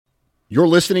You're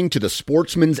listening to the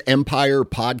Sportsman's Empire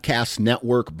Podcast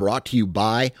Network, brought to you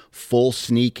by Full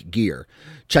Sneak Gear.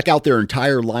 Check out their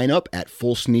entire lineup at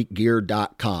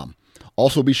fullsneakgear.com.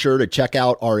 Also be sure to check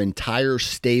out our entire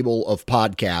stable of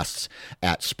podcasts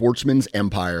at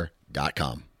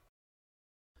sportsmansempire.com.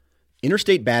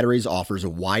 Interstate Batteries offers a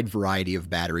wide variety of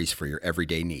batteries for your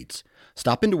everyday needs.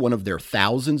 Stop into one of their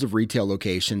thousands of retail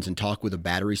locations and talk with a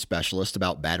battery specialist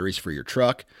about batteries for your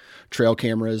truck, trail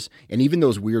cameras, and even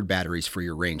those weird batteries for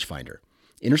your rangefinder.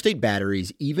 Interstate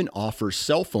Batteries even offers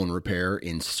cell phone repair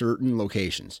in certain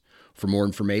locations. For more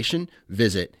information,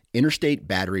 visit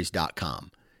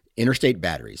interstatebatteries.com. Interstate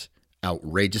Batteries,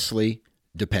 outrageously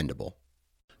dependable.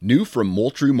 New from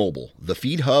Moultrie Mobile, the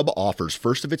Feed Hub offers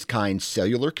first-of-its-kind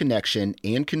cellular connection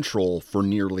and control for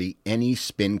nearly any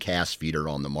spin cast feeder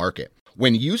on the market.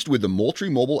 When used with the Moultrie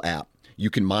Mobile app, you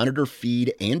can monitor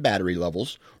feed and battery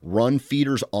levels, run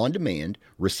feeders on demand,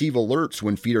 receive alerts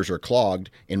when feeders are clogged,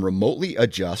 and remotely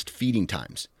adjust feeding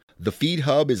times. The Feed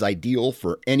Hub is ideal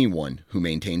for anyone who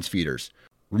maintains feeders.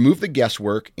 Remove the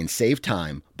guesswork and save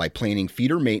time by planning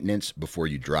feeder maintenance before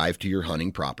you drive to your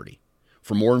hunting property.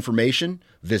 For more information,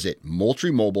 visit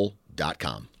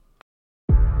MoultrieMobile.com.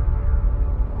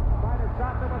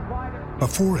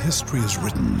 Before history is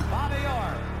written,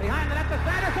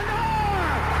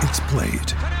 it's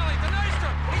played.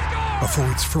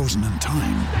 Before it's frozen in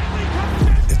time,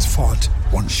 it's fought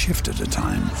one shift at a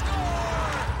time.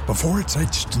 Before it's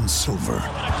etched in silver,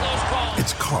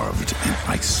 it's carved in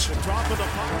ice.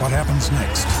 What happens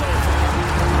next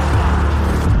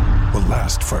will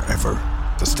last forever.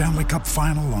 The Stanley Cup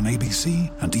Final on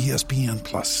ABC and ESPN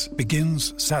Plus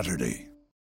begins Saturday.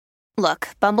 Look,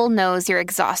 Bumble knows you're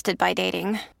exhausted by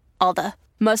dating. All the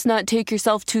must not take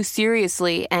yourself too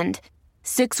seriously and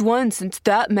 6'1" since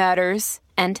that matters.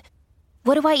 And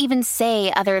what do I even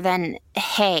say other than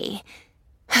hey?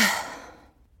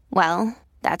 Well,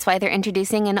 that's why they're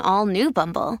introducing an all-new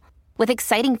Bumble with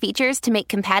exciting features to make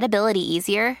compatibility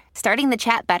easier, starting the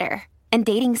chat better, and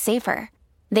dating safer.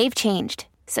 They've changed,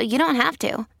 so you don't have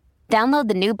to. Download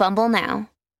the new Bumble now.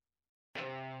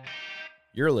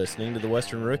 You're listening to The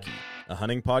Western Rookie, a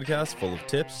hunting podcast full of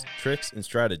tips, tricks, and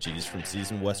strategies from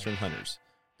seasoned Western hunters.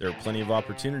 There are plenty of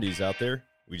opportunities out there.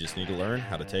 We just need to learn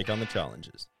how to take on the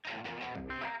challenges.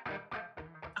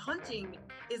 Hunting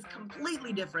is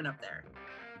completely different up there.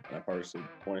 I've harvested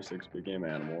 26 big game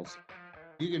animals.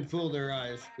 You can fool their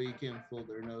eyes, but you can't fool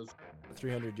their nose.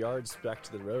 300 yards back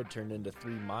to the road turned into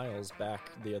 3 miles back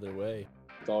the other way.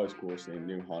 It's always cool seeing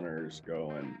new hunters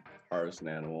go and harvest an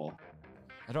animal.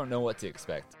 I don't know what to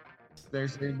expect. If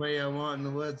there's anybody I want in the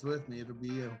woods with me, it'll be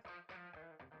you.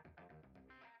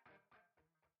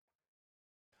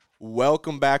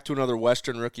 Welcome back to another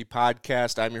Western Rookie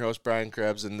podcast. I'm your host, Brian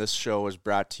Krebs, and this show is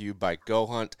brought to you by Go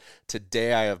Hunt.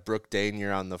 Today I have Brooke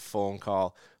Danier on the phone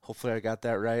call. Hopefully I got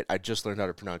that right. I just learned how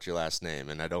to pronounce your last name,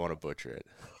 and I don't want to butcher it.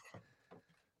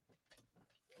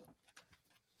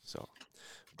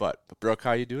 But Brooke,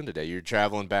 how you doing today? You're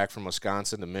traveling back from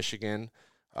Wisconsin to Michigan.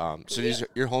 Is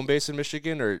your home base in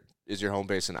Michigan, or is your home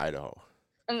base in Idaho?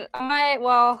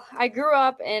 I grew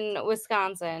up in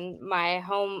Wisconsin. My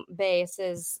home base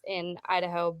is in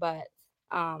Idaho, but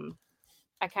I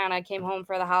kind of came home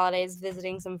for the holidays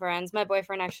visiting some friends. My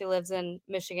boyfriend actually lives in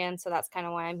Michigan, so that's kind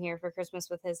of why I'm here for Christmas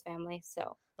with his family.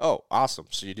 So. Oh, awesome.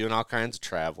 So you're doing all kinds of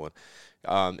traveling.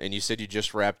 And you said you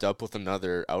just wrapped up with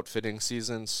another outfitting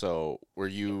season. So were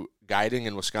you guiding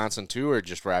in Wisconsin too, or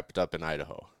just wrapped up in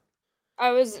Idaho?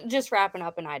 I was just wrapping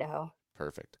up in Idaho.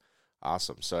 Perfect.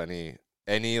 Awesome. So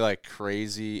any like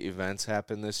crazy events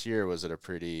happen this year? Or was it a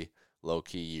pretty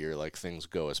low-key year, like things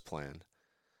go as planned?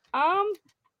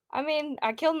 I mean,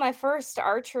 I killed my first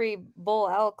archery bull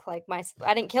elk. I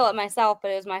didn't kill it myself, but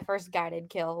it was my first guided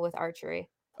kill with archery.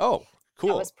 Oh, cool.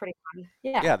 That was pretty fun.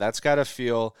 Yeah. Yeah, that's got to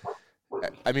feel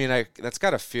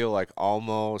like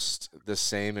almost the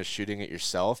same as shooting it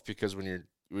yourself, because when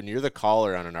you're the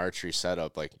caller on an archery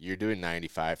setup, like you're doing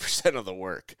 95% of the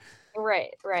work.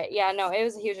 Right. Yeah, no, it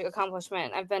was a huge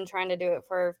accomplishment. I've been trying to do it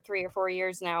for 3 or 4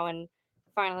 years now, and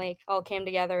finally all came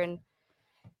together, and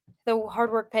the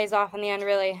hard work pays off in the end.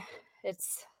 Really,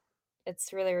 it's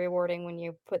really rewarding when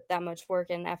you put that much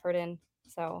work and effort in.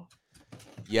 So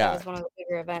yeah, it was one of the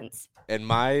bigger events. And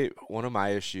one of my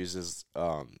issues is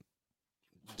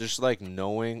just like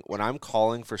knowing when I'm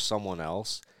calling for someone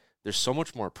else, there's so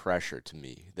much more pressure to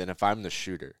me than if I'm the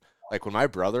shooter. Like when my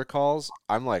brother calls,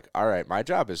 I'm like, all right, my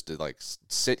job is to like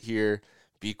sit here,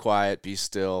 be quiet, be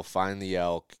still, find the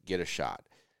elk, get a shot.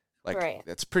 Like right.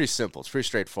 That's pretty simple. It's pretty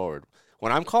straightforward.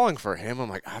 When I'm calling for him,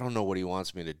 I'm like, I don't know what he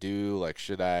wants me to do. Like,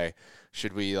 should I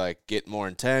Should we like get more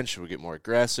intense? Should we get more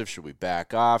aggressive? Should we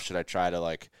back off? Should I try to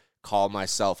like call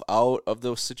myself out of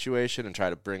the situation and try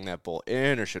to bring that bull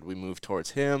in, or should we move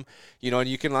towards him? And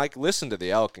you can like listen to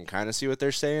the elk and kind of see what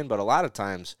they're saying, but a lot of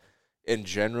times in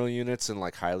general units in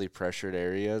like highly pressured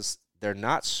areas, they're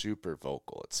not super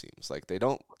vocal, it seems. Like they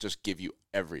don't just give you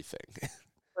everything.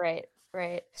 Right.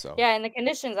 So Yeah, and the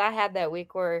conditions I had that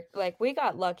week were like we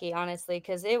got lucky, honestly,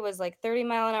 because it was like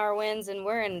 30-mile-an-hour winds and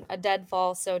we're in a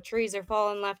deadfall, so trees are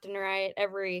falling left and right.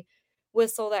 Every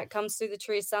whistle that comes through the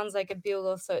tree sounds like a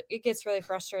bugle, so it gets really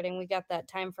frustrating. We got that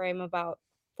time frame about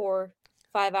 4-5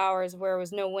 hours where it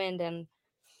was no wind and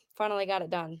finally got it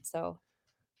done. So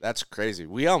that's crazy.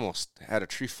 We almost had a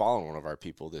tree fall on one of our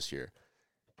people this year.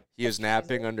 He was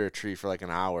napping under a tree for like an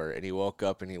hour, and he woke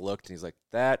up and he looked and he's like,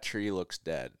 that tree looks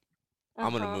dead.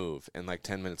 I'm going to move. And like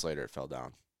 10 minutes later, it fell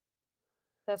down.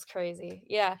 That's crazy.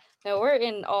 Yeah. No, we're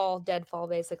in all deadfall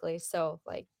basically. So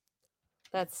like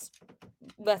that's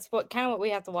what kind of what we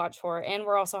have to watch for. And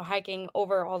we're also hiking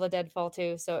over all the deadfall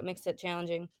too. So it makes it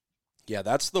challenging. Yeah,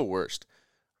 that's the worst.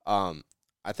 I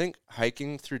think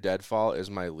hiking through deadfall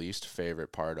is my least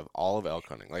favorite part of all of elk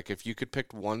hunting. Like if you could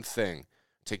pick one thing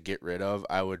to get rid of,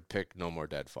 I would pick no more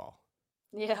deadfall.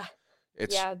 Yeah.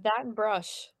 Yeah, that and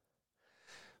brush.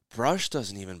 Brush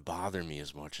doesn't even bother me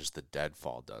as much as the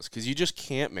deadfall does because you just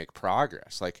can't make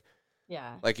progress. Like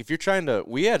if you're trying to,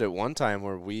 we had it one time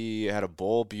where we had a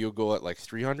bull bugle at like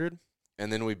 300, and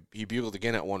then he bugled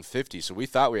again at 150. So we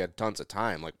thought we had tons of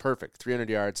time, like perfect, 300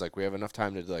 yards. Like we have enough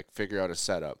time to like figure out a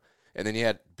setup. And then he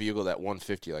had bugled at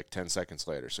 150 like 10 seconds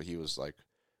later. So he was like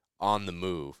on the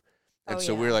move. And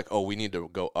we were like, we need to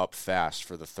go up fast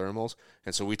for the thermals.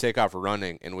 And so we take off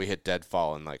running, and we hit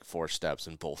deadfall in like 4 steps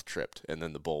and both tripped. And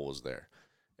then the bull was there.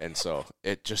 And so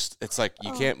it's like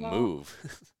you can't move.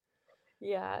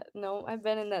 Yeah, no, I've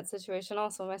been in that situation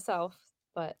also myself.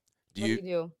 But what do you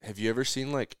do? Have you ever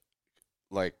seen like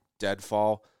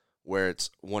deadfall where it's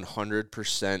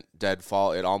 100%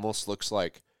 deadfall? It almost looks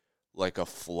like a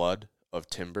flood of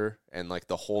timber, and like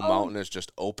the whole mountain is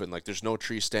just open, like there's no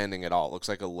tree standing at all. It looks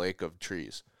like a lake of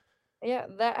trees. Yeah,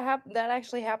 that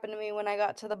actually happened to me when I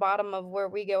got to the bottom of where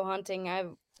we go hunting. I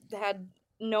had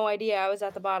no idea I was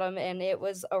at the bottom, and it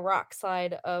was a rock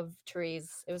slide of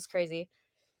trees. It was crazy,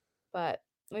 but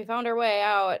we found our way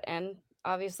out and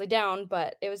obviously down,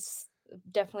 but it was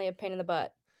definitely a pain in the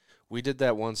butt. We did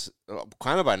that once,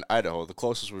 kind of in Idaho, the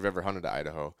closest we've ever hunted to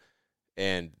Idaho.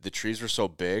 And the trees were so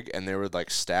big, and they were like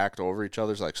stacked over each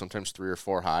other, like sometimes 3 or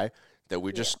 4 high, that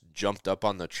we just jumped up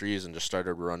on the trees and just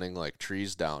started running like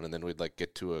trees down. And then we'd like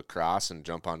get to a cross and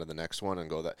jump onto the next one and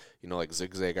go that, like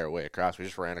zigzag our way across. We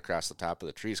just ran across the top of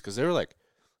the trees because they were like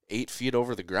 8 feet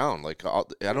over the ground. Like I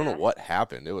don't know what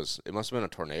happened. It must have been a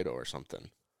tornado or something.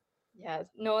 Yeah,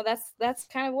 no, that's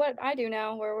kind of what I do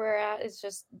now. Where we're at is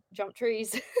just jump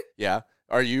trees. Yeah.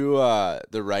 Are you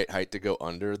the right height to go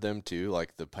under them too?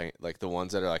 Like the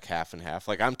ones that are like half and half?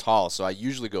 Like I'm tall, so I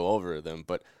usually go over them,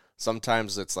 but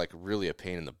sometimes it's like really a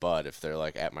pain in the butt if they're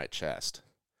like at my chest.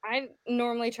 I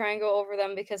normally try and go over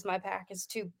them because my pack is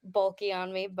too bulky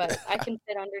on me, but I can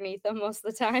fit underneath them most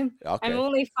of the time. Okay. I'm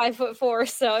only 5'4",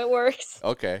 so it works.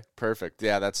 Okay, perfect.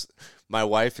 Yeah, my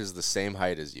wife is the same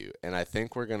height as you, and I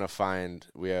think we're gonna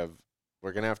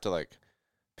have to like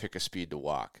pick a speed to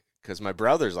walk. Because my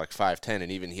brother's like 5'10",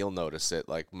 and even he'll notice it.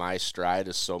 Like, my stride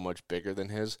is so much bigger than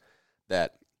his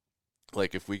that,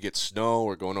 like, if we get snow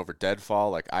or going over deadfall,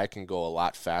 like, I can go a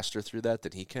lot faster through that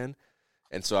than he can.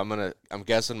 And so I'm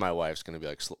guessing my wife's gonna be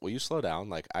like, will you slow down?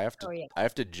 Like, I have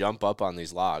to jump up on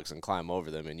these logs and climb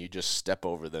over them, and you just step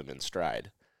over them in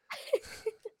stride.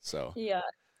 So yeah,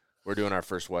 we're doing our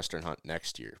first Western hunt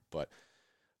next year, but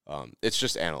it's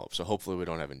just antelope, so hopefully we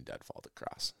don't have any deadfall to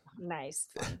cross. Nice.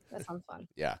 That sounds fun.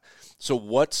 Yeah. So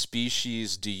what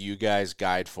species do you guys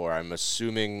guide for? I'm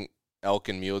assuming elk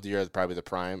and mule deer are probably the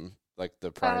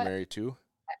primary two?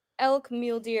 Elk,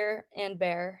 mule deer, and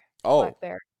bear. Oh, black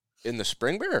bear. In the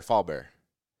spring bear or fall bear?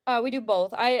 We do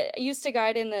both. I used to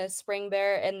guide in the spring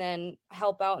bear and then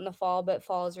help out in the fall, but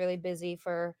fall is really busy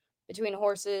between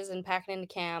horses and packing into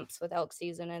camps with elk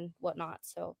season and whatnot.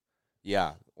 So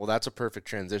yeah, well, that's a perfect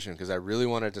transition because I really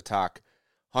wanted to talk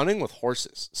hunting with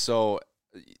horses. So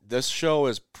this show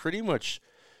is pretty much,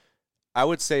 I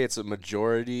would say it's a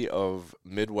majority of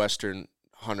Midwestern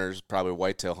hunters, probably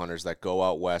whitetail hunters that go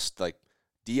out west, like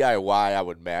DIY, I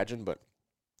would imagine, but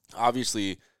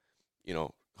obviously,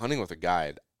 hunting with a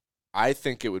guide, I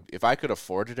think it would, if I could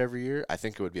afford it every year, I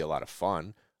think it would be a lot of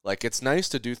fun. Like, it's nice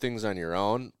to do things on your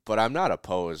own, but I'm not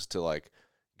opposed to like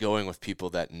going with people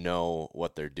that know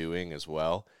what they're doing as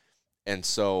well. And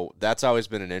so that's always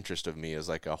been an interest of me, is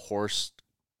like a horse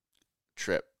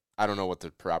trip. I don't know what the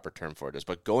proper term for it is,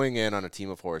 but going in on a team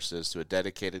of horses to a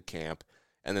dedicated camp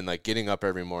and then like getting up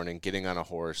every morning, getting on a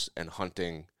horse and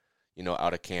hunting,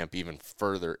 out of camp even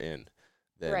further in.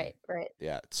 Right.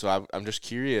 Yeah. So I'm just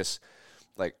curious,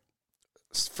 like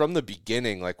from the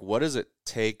beginning, like what does it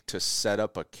take to set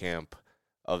up a camp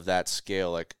of that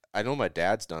scale? Like I know my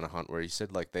dad's done a hunt where he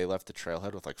said like they left the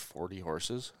trailhead with like 40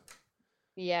 horses.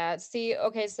 Yeah. See,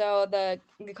 okay, so the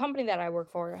company that I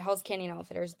work for, Hell's Canyon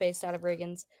Outfitters, based out of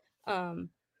Riggins,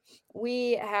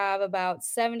 we have about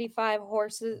 75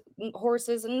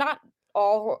 horses, and not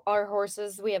all our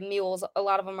horses. We have mules. A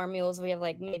lot of them are mules. We have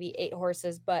like maybe 8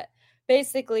 horses, but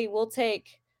basically we'll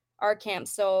take our camp.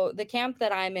 So the camp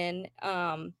that I'm in,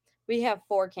 we have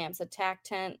 4 camps: a tack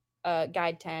tent, a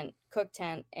guide tent, cook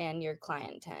tent, and your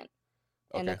client tent.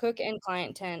 And the Okay. cook and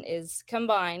client tent is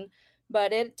combined,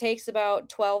 but it takes about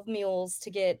 12 mules to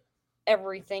get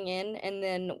everything in, and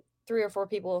then 3 or 4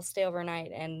 people will stay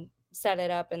overnight and set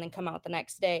it up and then come out the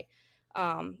next day.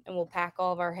 And we'll pack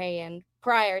all of our hay in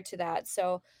prior to that.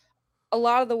 So a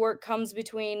lot of the work comes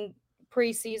between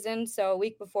preseason, so a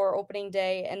week before opening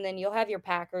day, and then you'll have your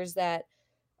packers that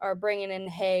are bringing in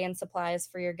hay and supplies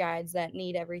for your guides that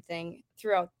need everything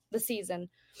throughout the season.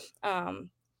 um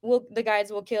the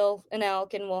guides will kill an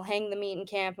elk and we'll hang the meat in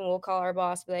camp, and we'll call our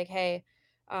boss, be like, hey,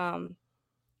 um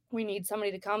we need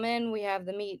somebody to come in. We have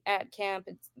the meat at camp.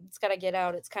 It's got to get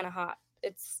out. It's kind of hot.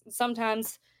 It's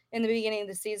sometimes in the beginning of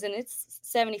the season, it's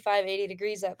 75, 80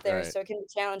 degrees up there. Right. So it can be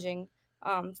challenging.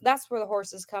 That's where the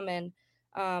horses come in.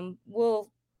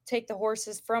 We'll take the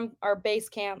horses from our base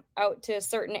camp out to a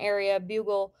certain area,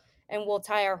 bugle, and we'll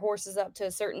tie our horses up to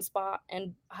a certain spot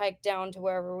and hike down to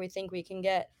wherever we think we can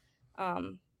get.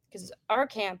 Because our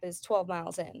camp is 12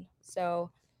 miles in. So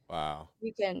Wow.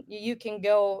 you can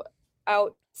go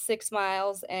out 6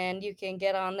 miles and you can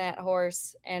get on that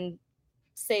horse and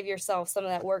save yourself some of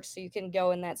that work, so you can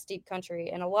go in that steep country.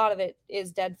 And a lot of it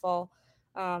is deadfall.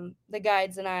 The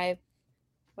guides and I,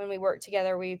 when we worked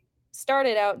together, we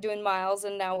started out doing miles,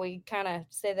 and now we kind of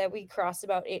say that we crossed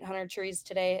about 800 trees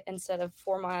today instead of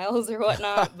 4 miles or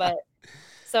whatnot. But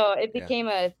so it Yeah. became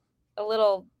a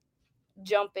little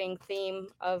jumping theme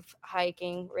of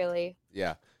hiking, really.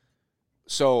 Yeah.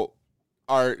 So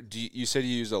you said you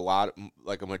use a lot,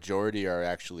 like a majority are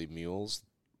actually mules,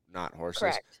 not horses?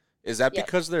 Correct. Is that Yep.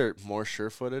 because they're more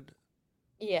sure-footed?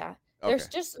 Yeah. Okay. There's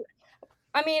just,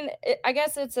 I mean, I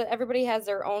guess everybody has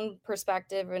their own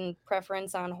perspective and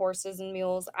preference on horses and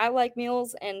mules. I like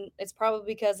mules, and it's probably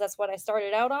because that's what I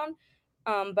started out on.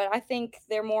 But I think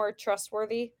they're more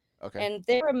trustworthy, Okay. and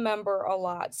they remember a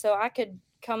lot. So I could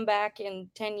come back in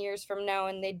 10 years from now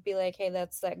and they'd be like, hey,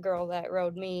 that's that girl that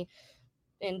rode me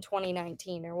in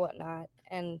 2019 or whatnot.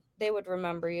 And they would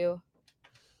remember you.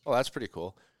 Well, that's pretty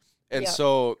cool. And Yep.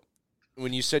 so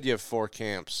when you said you have 4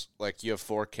 camps, like you have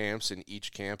 4 camps and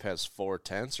each camp has 4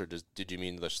 tents, or did you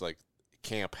mean just like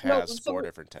camp has 4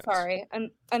 different tents? Sorry,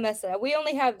 I messed it up. We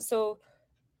only have, so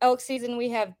elk season, we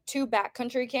have 2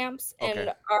 backcountry camps, Okay.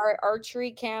 and our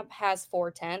archery camp has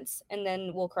 4 tents, and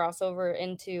then we'll cross over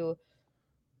into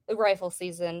the rifle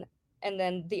season, and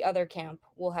then the other camp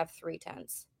will have 3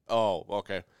 tents. Oh,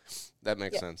 okay. That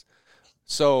makes Yep. sense.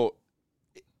 So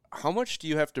how much do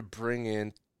you have to bring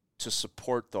in to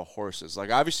support the horses? Like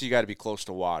obviously you got to be close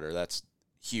to water. That's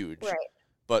huge. Right.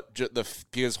 But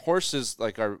because horses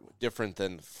like are different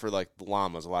than for like the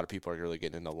llamas. A lot of people are really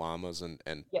getting into llamas and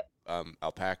Yep.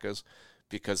 Alpacas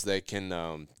because they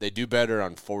can they do better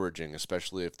on foraging,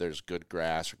 especially if there's good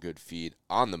grass or good feed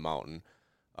on the mountain.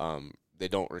 They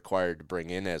don't require to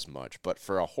bring in as much. But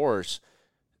for a horse,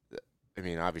 I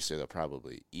mean, obviously they'll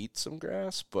probably eat some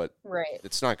grass, but Right.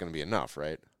 it's not going to be enough,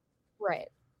 right? Right.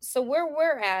 So where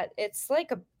we're at, it's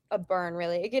like a burn,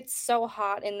 really. It gets so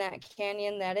hot in that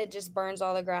canyon that it just burns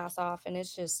all the grass off, and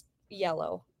it's just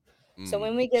yellow. So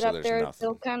when we get So up there's there, nothing.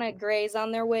 they'll kind of graze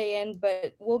on their way in,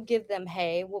 but we'll give them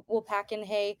hay. We'll pack in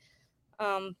hay,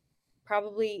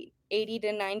 probably 80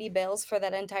 to 90 bales for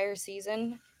that entire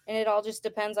season. And it all just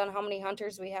depends on how many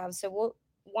hunters we have. So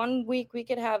one week we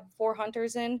could have 4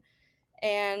 hunters in,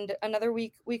 and another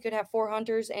week we could have 4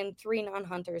 hunters and 3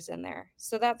 non-hunters in there.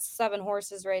 So that's 7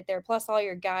 horses right there, plus all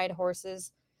your guide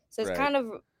horses. So it's Right. kind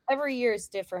of, every year is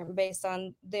different based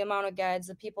on the amount of guides,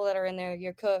 the people that are in there,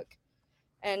 your cook,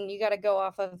 and you got to go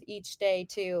off of each day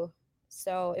too.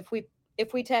 So if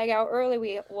we tag out early,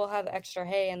 we'll have extra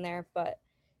hay in there, but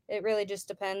it really just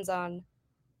depends on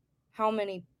how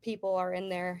many people are in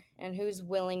there and who's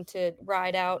willing to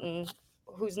ride out and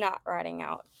who's not riding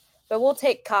out. But we'll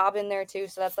take cob in there too,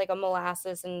 so that's like a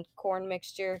molasses and corn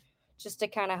mixture, just to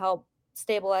kind of help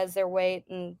stabilize their weight,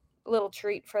 and a little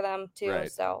treat for them too.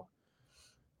 Right. So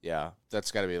Yeah,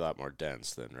 that's got to be a lot more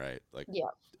dense then, right? Like, Yeah.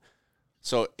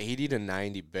 So 80 to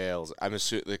 90 bales. I'm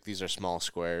assuming like these are small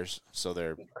squares, so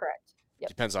they're Correct. Yep.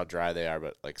 depends how dry they are,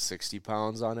 but like 60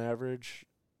 pounds on average.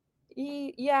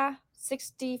 Yeah,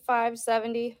 65,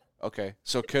 70. Okay,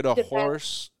 so could a Depends.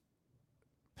 horse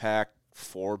pack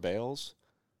 4 bales?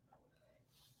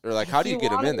 Or like, If how do you you get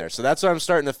them in wanted- there? So that's why I'm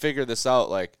starting to figure this out.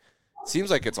 Like,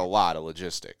 seems like it's a lot of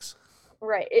logistics.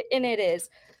 Right, and it is.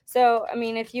 So, I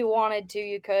mean, if you wanted to,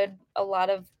 you could. A lot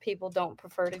of people don't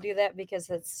prefer to do that because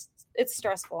it's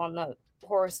stressful on the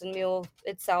horse and mule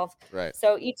itself. Right.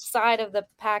 So each side of the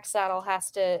pack saddle has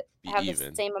to Be have even.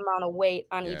 the same amount of weight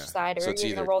on Yeah. each side, or So it's you're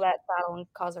either- gonna roll that saddle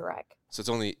and cause a wreck. So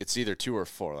it's either 2 or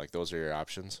 4. Like those are your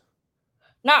options.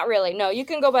 Not really. No, you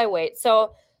can go by weight.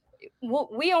 So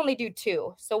we only do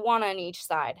 2, so 1 on each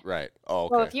side. Right. Oh,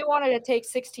 okay. So if you wanted to take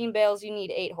 16 bales, you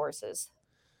need 8 horses.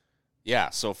 Yeah,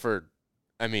 so for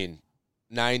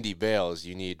 90 bales,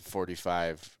 you need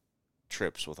 45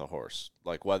 trips with a horse.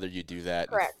 Like whether you do that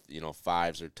Correct. in,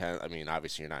 5s or 10. I mean,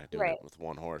 obviously you're not doing Right. it with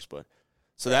one horse, but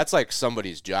so that's like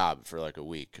somebody's job for like a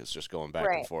week is just going back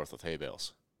and Right. forth with hay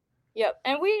bales. Yep.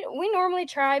 And we normally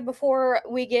try before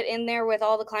we get in there with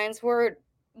all the clients. We're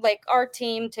like our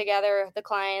team together, the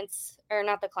clients, or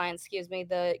not the clients, excuse me,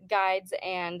 the guides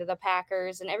and the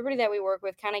packers and everybody that we work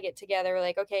with kind of get together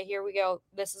like, okay, here we go.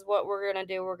 This is what we're going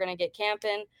to do. We're going to get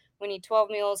camping. We need 12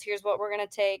 mules. Here's what we're going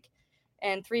to take.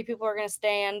 And 3 people are going to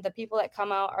stand. The people that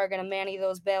come out are going to manny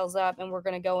those bales up, and we're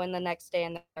going to go in the next day,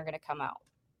 and they're going to come out.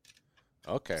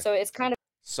 Okay. So it's kind of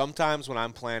Sometimes when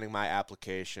I'm planning my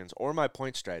applications or my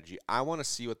point strategy, I want to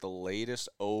see what the latest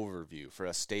overview for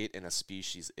a state and a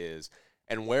species is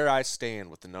and where I stand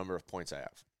with the number of points I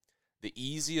have. The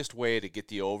easiest way to get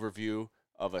the overview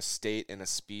of a state and a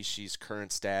species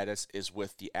current status is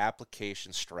with the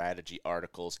application strategy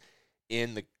articles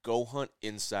in the Go Hunt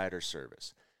Insider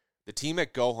Service. The team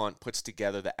at Go Hunt puts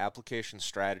together the application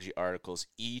strategy articles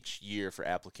each year for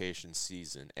application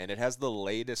season, and it has the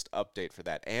latest update for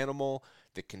that animal,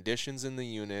 the conditions in the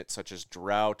unit, such as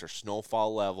drought or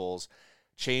snowfall levels,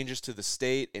 changes to the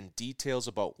state, and details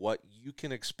about what you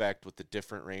can expect with the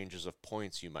different ranges of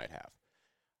points you might have.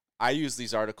 I use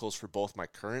these articles for both my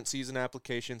current season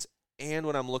applications and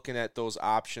when I'm looking at those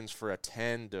options for a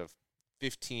 10 to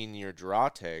 15-year draw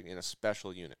tag in a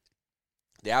special unit.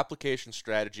 The application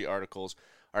strategy articles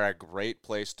are a great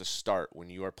place to start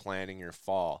when you are planning your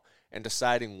fall and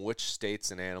deciding which states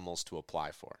and animals to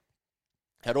apply for.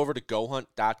 Head over to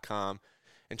gohunt.com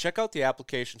and check out the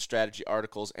application strategy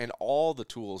articles and all the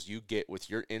tools you get with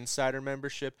your insider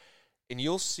membership, and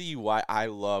you'll see why I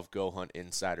love Go Hunt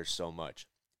Insider so much.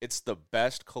 It's the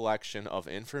best collection of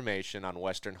information on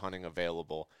Western hunting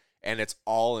available, and it's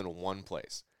all in one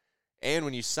place. And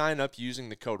when you sign up using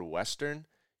the code WESTERN,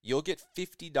 you'll get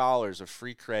 $50 of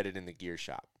free credit in the gear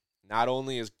shop. Not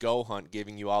only is Go Hunt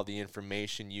giving you all the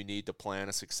information you need to plan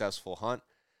a successful hunt,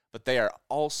 but they are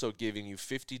also giving you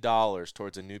 $50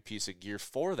 towards a new piece of gear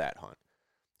for that hunt.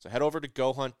 So head over to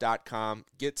gohunt.com,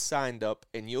 get signed up,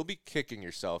 and you'll be kicking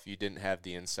yourself you didn't have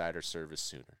the insider service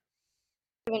sooner.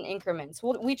 in increments.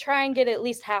 We try and get at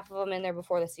least half of them in there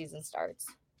before the season starts.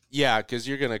 Yeah, because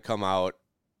you're going to come out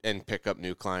and pick up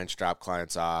new clients, drop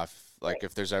clients off. Like Right.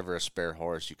 if there's ever a spare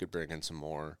horse, you could bring in some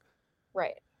more.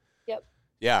 Right. Yep.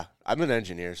 Yeah, I'm an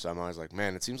engineer, so I'm always like,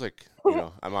 man, it seems like,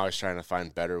 I'm always trying to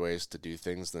find better ways to do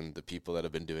things than the people that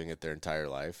have been doing it their entire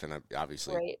life. And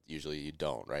obviously, Right. usually you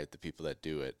don't, right? The people that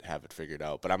do it have it figured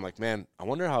out. But I'm like, man, I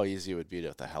wonder how easy it would be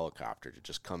with a helicopter to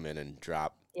just come in and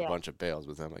drop a bunch of bales.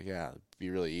 But I'm like, yeah, it'd be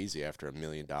really easy after $1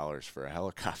 million for a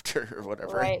helicopter or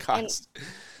whatever Right. it costs.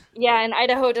 And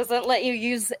Idaho doesn't let you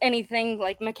use anything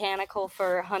like mechanical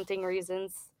for hunting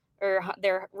reasons or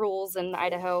their rules in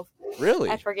Idaho. Really?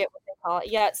 I forget what they call it.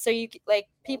 Yeah, so you like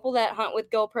people that hunt with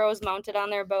GoPros mounted on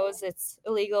their bows, it's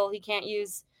illegal. You can't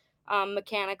use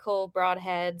mechanical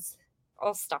broadheads,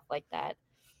 all stuff like that.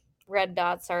 Red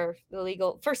dots are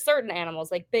illegal for certain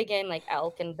animals, like big game, like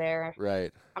elk and bear.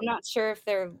 Right. I'm not sure if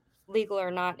they're legal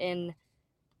or not in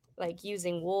like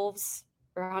using wolves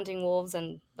or hunting wolves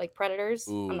and like predators.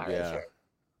 Ooh, I'm not yeah. really sure.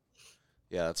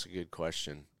 Yeah, that's a good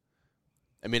question.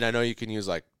 I mean, I know you can use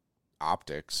like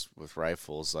optics with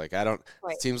rifles. Like I don't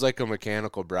Right. it seems like a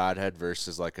mechanical broadhead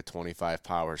versus like a 25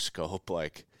 power scope.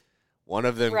 Like one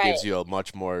of them Right. gives you a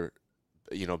much more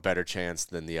better chance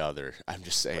than the other. I'm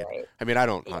just saying. Right. I mean, I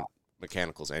don't hunt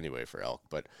mechanicals anyway for elk,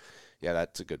 but yeah,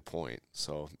 that's a good point.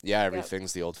 So yeah,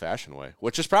 everything's the old fashioned way,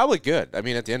 which is probably good. I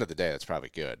mean, at the end of the day, that's probably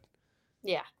good.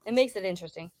 Yeah, it makes it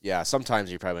interesting. Yeah, sometimes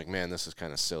you're probably like, man, this is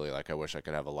kind of silly. Like I wish I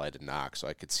could have a lighted knock so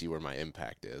I could see where my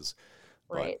impact is.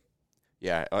 Right. But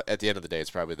yeah, at the end of the day,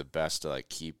 it's probably the best to like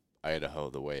keep Idaho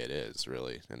the way it is,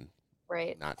 really, and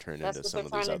Right. not turn That's into what some they're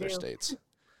of these trying to other do. states.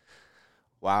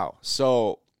 Wow.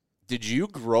 So did you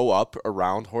grow up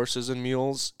around horses and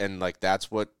mules, and like that's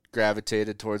what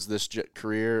gravitated towards this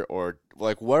career, or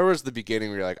like where was the beginning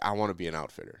where you're like, I want to be an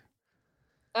outfitter?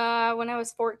 When I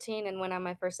was 14 and went on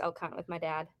my first elk hunt with my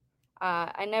dad.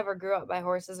 I never grew up by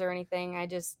horses or anything.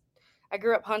 I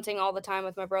grew up hunting all the time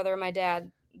with my brother and my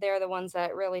dad. They're the ones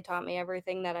that really taught me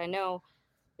everything that I know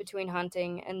between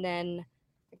hunting. And then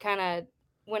I kind of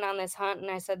went on this hunt and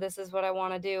I said, this is what I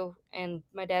want to do. And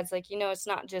my dad's like, it's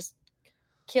not just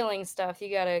killing stuff. You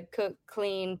got to cook,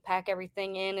 clean, pack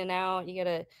everything in and out. You got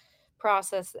to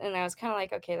process. And I was kind of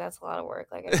like, okay, that's a lot of work.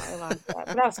 Like, I don't really want to do that.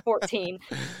 But I was 14.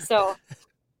 So,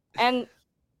 and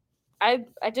I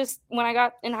just, when I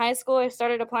got in high school, I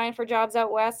started applying for jobs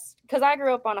out west because I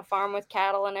grew up on a farm with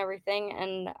cattle and everything,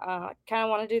 and kind of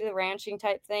want to do the ranching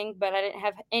type thing, but I didn't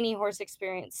have any horse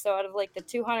experience. So out of like the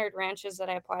 200 ranches that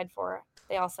I applied for,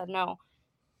 they all said no.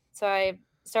 So I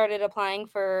started applying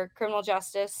for criminal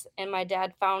justice, and my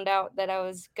dad found out that I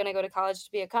was going to go to college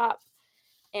to be a cop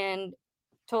and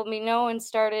told me no, and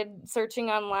started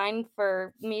searching online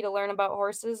for me to learn about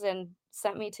horses and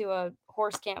sent me to a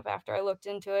horse camp after I looked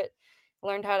into it.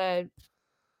 Learned how to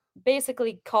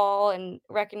basically call and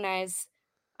recognize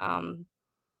um,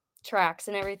 tracks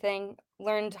and everything.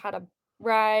 Learned how to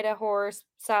ride a horse,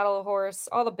 saddle a horse,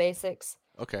 all the basics.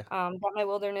 Okay. Got my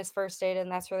wilderness first aid,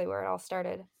 and that's really where it all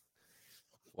started.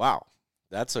 Wow.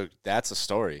 That's a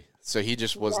story. So he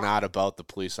just was not about the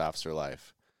police officer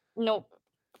life. Nope.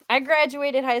 I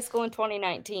graduated high school in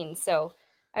 2019, so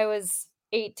I was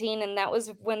 18, and that was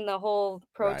when the whole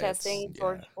protesting Riots,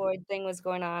 George Floyd thing was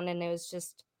going on, and it was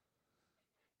just.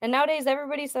 And nowadays,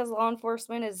 everybody says law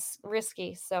enforcement is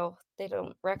risky, so they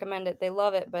don't recommend it. They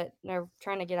love it, but they're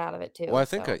trying to get out of it too. Well, I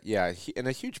think, so. and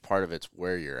a huge part of it's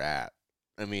where you're at.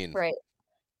 I mean, right.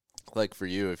 Like for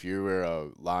you, if you were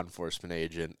a law enforcement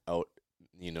agent out,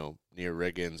 near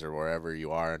Riggins or wherever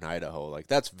you are in Idaho, like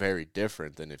that's very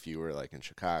different than if you were like in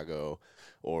Chicago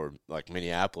or like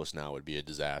Minneapolis now would be a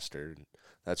disaster.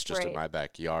 That's just in my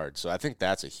backyard. So I think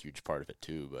that's a huge part of it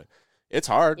too, but it's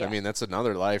hard. Yeah. I mean, that's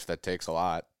another life that takes a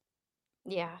lot.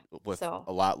 Yeah. With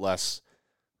a lot less,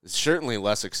 certainly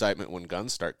less excitement when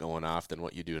guns start going off than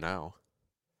what you do now.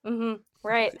 Mm-hmm.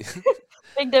 Right.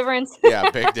 Big difference. Yeah,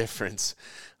 big difference.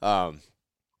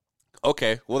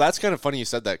 Okay, well, that's kind of funny you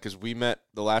said that because we met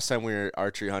the last time we were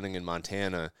archery hunting in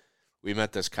Montana. We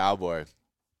met this cowboy,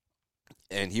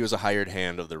 and he was a hired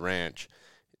hand of the ranch,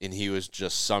 and he was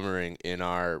just summering in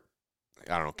our,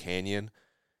 canyon.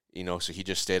 So he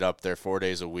just stayed up there 4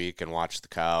 days a week and watched the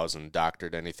cows and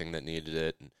doctored anything that needed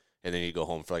it. And then he'd go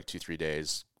home for like 2-3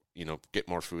 days, get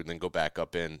more food and then go back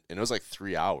up in. And it was like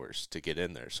 3 hours to get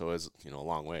in there. So it was, a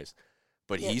long ways.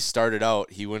 But he started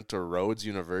out, he went to Rhodes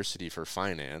University for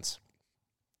finance,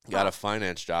 got a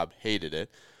finance job, hated it,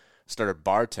 started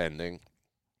bartending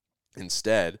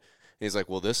instead. And he's like,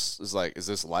 well, is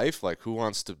this life? Like, who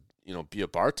wants to, be a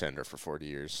bartender for 40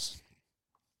 years?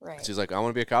 Right. So he's like, I want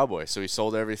to be a cowboy. So he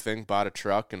sold everything, bought a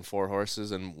truck and 4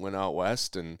 horses, and went out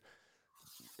west. And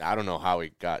I don't know how he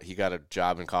got a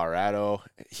job in Colorado.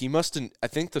 I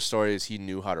think the story is he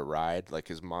knew how to ride. Like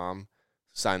his mom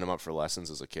signed him up for lessons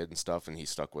as a kid and stuff, and he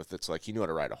stuck with it. So like he knew how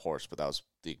to ride a horse, but that was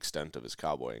the extent of his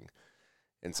cowboying.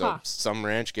 And so some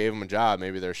ranch gave him a job.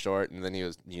 Maybe they're short, and then he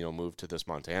was, moved to this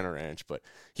Montana ranch. But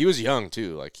he was young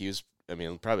too. Like he was,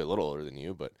 probably a little older than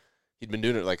you, but he'd been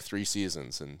doing it like 3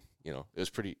 seasons, and it was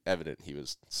pretty evident he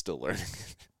was still learning.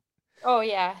 Oh,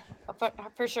 yeah,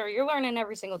 for sure. You're learning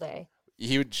every single day.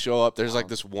 He would show up. There's like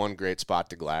this one great spot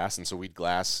to glass, and so we'd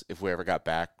glass if we ever got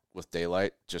back with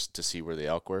daylight just to see where the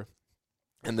elk were.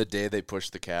 And the day they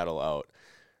pushed the cattle out,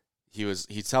 he's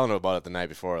telling them about it the night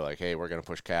before, like, hey, we're going to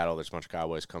push cattle. There's a bunch of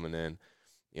cowboys coming in.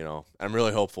 I'm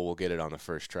really hopeful we'll get it on the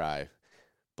first try.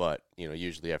 But,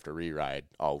 usually you have to re-ride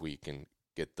all week and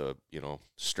get the,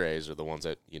 strays or the ones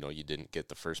that, you didn't get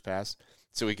the first pass.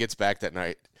 So he gets back that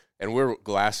night, and we're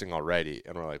glassing already.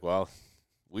 And we're like, well,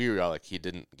 we were like, he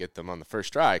didn't get them on the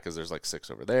first try because there's like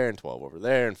 6 over there and 12 over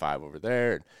there and 5 over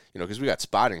there. And, because we got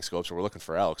spotting scopes and we're looking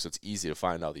for elk, so it's easy to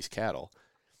find all these cattle.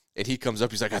 And he comes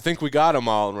up, he's like, I think we got them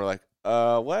all. And we're like,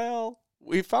 well,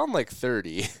 we found like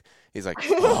 30. He's like,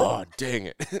 oh, dang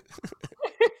it.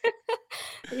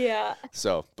 Yeah.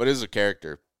 So, but it's a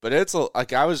character. But it's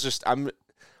like, I'm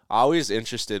always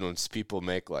interested when people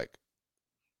make like,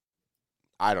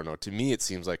 I don't know, to me it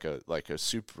seems like a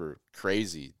super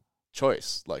crazy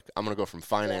choice. Like, I'm going to go from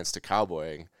finance to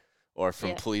cowboying or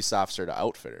from police officer to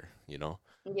outfitter,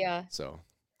 Yeah. So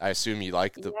I assume you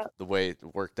like the way it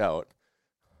worked out.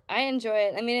 I enjoy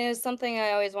it. I mean, it was something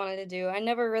I always wanted to do. I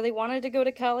never really wanted to go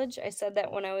to college. I said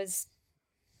that when I was,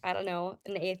 I don't know,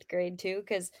 in the 8th grade too,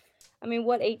 because I mean,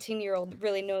 what 18-year-old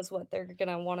really knows what they're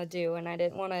gonna want to do? And I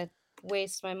didn't want to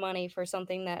waste my money for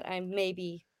something that I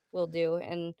maybe will do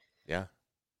and Yeah.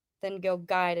 then go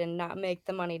guide and not make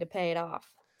the money to pay it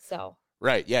off. So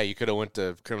Right. Yeah, you could have went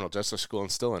to criminal justice school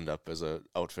and still end up as a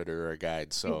outfitter or a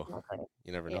guide. So exactly.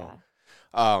 you never Yeah.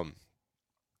 know.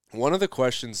 One of the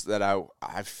questions that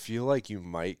I feel like you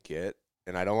might get,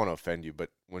 and I don't want to offend you, but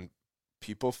when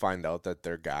people find out that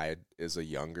their guide is a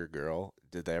younger girl,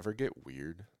 did they ever get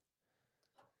weird?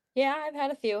 Yeah, I've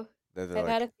had a few. That I've they're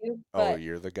had like, a few, "Oh, but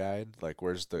you're the guide? Like,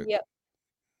 where's the?" yep.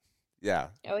 Yeah.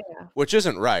 Oh yeah. Which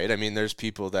isn't right. I mean, there's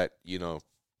people that, you know,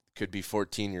 could be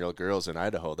 14-year-old girls in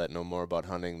Idaho that know more about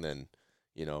hunting than,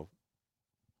 you know,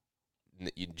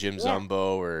 Jim Yeah.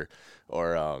 Zumbo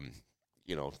or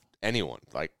you know, anyone.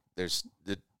 Like,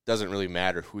 it doesn't really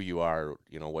matter who you are,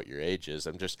 you know, what your age is.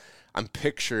 I'm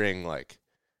picturing, like,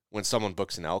 when someone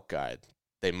books an elk guide,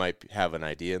 they might have an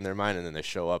idea in their mind, and then they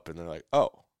show up and they're like, oh.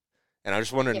 And I'm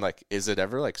just wondering, Yep. like, is it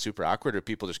ever, like, super awkward, or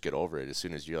people just get over it as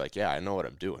soon as you're like, yeah, I know what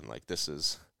I'm doing. Like, this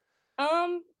is.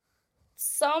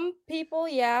 Some people,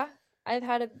 yeah. I've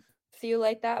had a few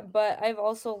like that, but I've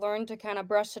also learned to kind of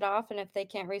brush it off, and if they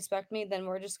can't respect me, then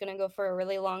we're just gonna go for a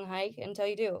really long hike until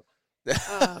you do.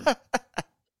 Um,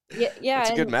 yeah, That's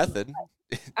a good and method.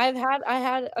 I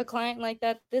had a client like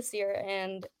that this year,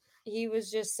 and he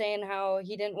was just saying how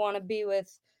he didn't want to be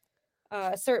with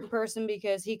a certain person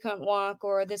because he couldn't walk,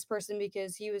 or this person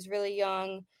because he was really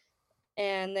young,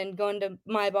 and then going to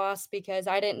my boss because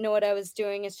I didn't know what I was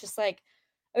doing. It's just like,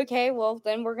 okay, well,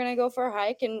 then we're gonna go for a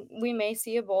hike, and we may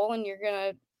see a bull, and you're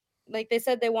gonna, like, they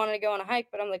said they wanted to go on a hike,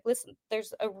 but I'm like, listen,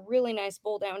 there's a really nice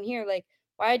bull down here. Like,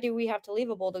 why do we have to leave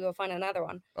a bull to go find another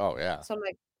one? Oh, yeah. So I'm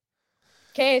like,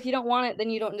 okay, if you don't want it, then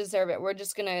you don't deserve it. We're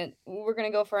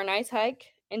gonna go for a nice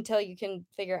hike until you can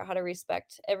figure out how to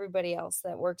respect everybody else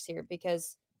that works here.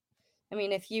 Because I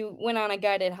mean, if you went on a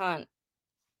guided hunt,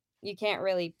 you can't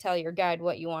really tell your guide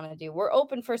what you want to do. We're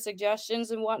open for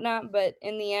suggestions and whatnot, but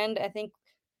in the end, I think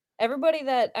everybody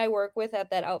that I work with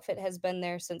at that outfit has been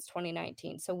there since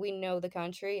 2019. So we know the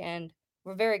country, and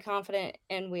we're very confident,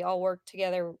 and we all work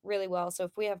together really well. So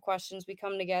if we have questions, we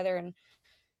come together and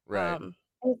Right.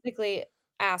 basically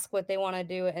ask what they want to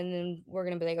do, and then we're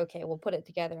going to be like, okay, we'll put it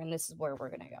together, and this is where we're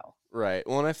going to go. Right.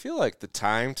 Well, and I feel like the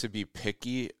time to be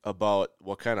picky about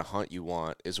what kind of hunt you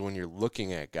want is when you're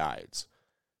looking at guides.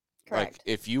 Correct. Like,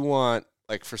 if you want,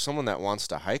 like, for someone that wants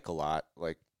to hike a lot,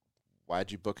 like,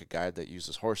 why'd you book a guide that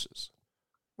uses horses?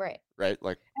 Right. Right?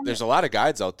 Like, there's a lot of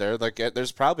guides out there. Like,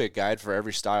 there's probably a guide for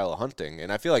every style of hunting.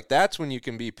 And I feel like that's when you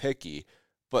can be picky.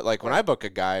 But, like, when I book a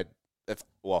guide,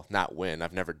 not when,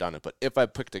 I've never done it, but if I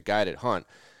picked a guided hunt,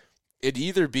 it'd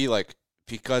either be, like,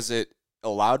 because it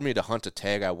allowed me to hunt a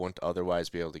tag I wouldn't otherwise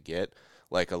be able to get,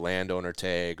 like a landowner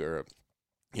tag or,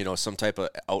 you know, some type of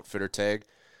outfitter tag.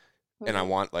 And I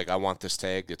want this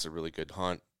tag. It's a really good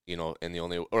hunt, you know, and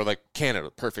or like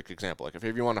Canada, perfect example. Like, if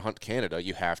you want to hunt Canada,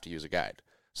 you have to use a guide.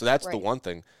 So that's the one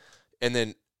thing. And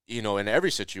then, you know, in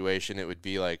every situation, it would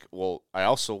be like, well, I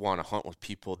also want to hunt with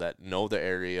people that know the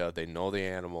area, they know the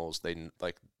animals,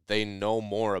 they know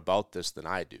more about this than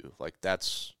I do. Like,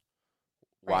 that's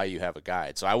why you have a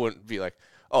guide. So I wouldn't be like,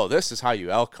 oh, this is how you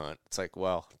elk hunt. It's like,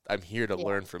 well, I'm here to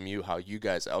learn from you how you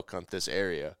guys elk hunt this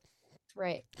area.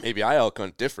 Right. Maybe I elk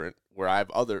hunt different where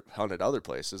I've hunted other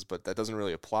places, but that doesn't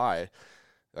really apply.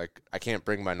 Like, I can't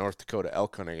bring my North Dakota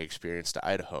elk hunting experience to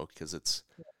Idaho because it's,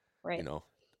 you know,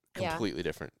 completely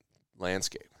different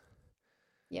landscape.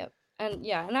 Yep. And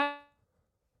I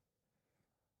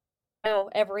know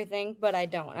everything, but I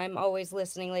don't. I'm always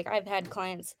listening. Like, I've had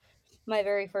clients, my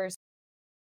very first.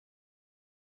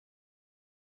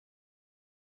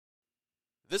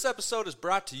 This episode is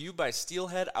brought to you by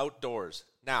Steelhead Outdoors.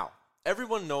 Now,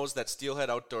 everyone knows that Steelhead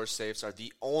Outdoor safes are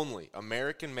the only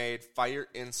American-made,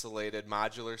 fire-insulated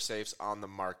modular safes on the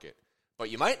market. But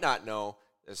you might not know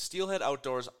that Steelhead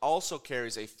Outdoors also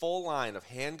carries a full line of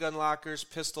handgun lockers,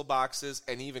 pistol boxes,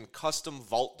 and even custom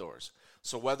vault doors.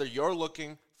 So whether you're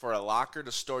looking for a locker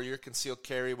to store your concealed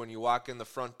carry when you walk in the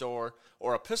front door,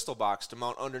 or a pistol box to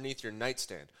mount underneath your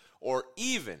nightstand, or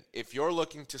even if you're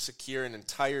looking to secure an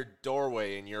entire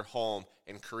doorway in your home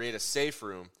and create a safe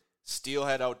room,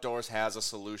 Steelhead Outdoors has a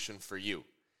solution for you.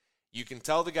 You can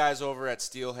tell the guys over at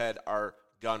Steelhead are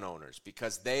gun owners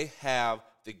because they have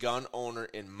the gun owner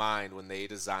in mind when they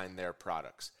design their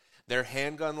products. Their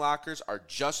handgun lockers are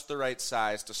just the right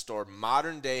size to store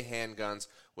modern-day handguns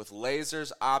with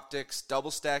lasers, optics,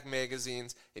 double-stack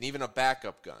magazines, and even a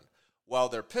backup gun. Well,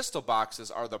 their pistol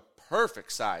boxes are the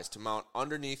perfect size to mount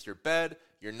underneath your bed,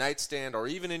 your nightstand, or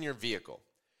even in your vehicle.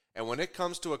 And when it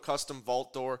comes to a custom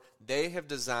vault door, they have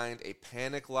designed a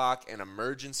panic lock and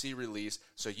emergency release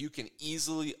so you can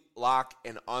easily lock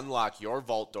and unlock your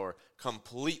vault door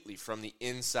completely from the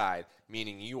inside,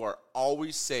 meaning you are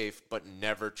always safe but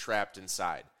never trapped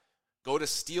inside. Go to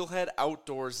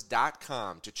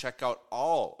steelheadoutdoors.com to check out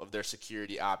all of their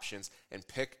security options and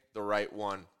pick the right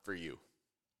one for you.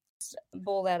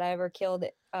 Bull that I ever killed,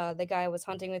 the guy was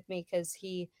hunting with me because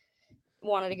he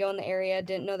wanted to go in the area,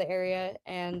 didn't know the area,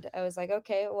 and I was like,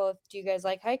 okay, well, do you guys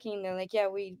like hiking? They're like, yeah,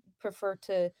 we prefer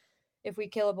to, if we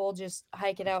kill a bull, just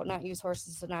hike it out, not use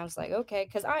horses. And I was like, okay,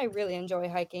 because I really enjoy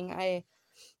hiking. I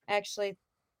actually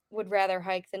would rather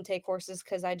hike than take horses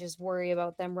because I just worry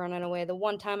about them running away. The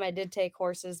one time I did take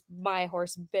horses, my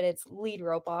horse bit its lead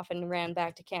rope off and ran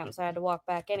back to camp, so I had to walk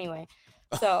back anyway.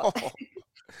 So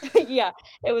yeah,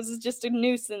 it was just a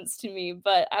nuisance to me,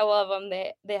 but I love them.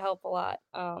 They help a lot.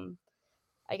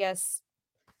 I guess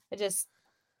I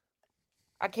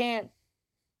can't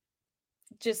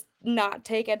just not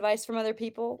take advice from other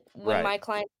people. When Right. my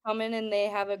clients come in and they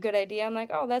have a good idea, I'm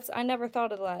like, oh, I never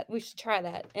thought of that. We should try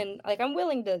that. And like, I'm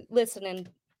willing to listen and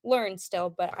learn still,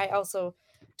 but I also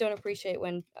don't appreciate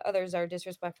when others are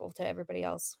disrespectful to everybody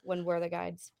else when we're the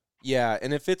guides. Yeah,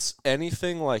 and if it's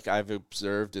anything like I've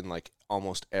observed in like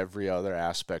almost every other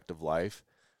aspect of life,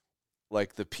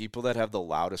 like the people that have the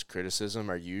loudest criticism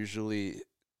are usually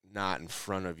not in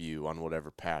front of you on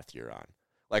whatever path you're on.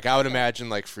 Like I would imagine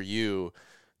like for you,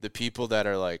 the people that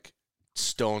are like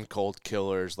stone cold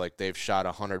killers, like they've shot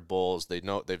 100 bulls, they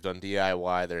know they've done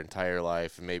DIY their entire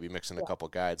life and maybe mixing a couple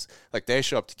guides. Like they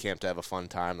show up to camp to have a fun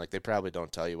time. Like they probably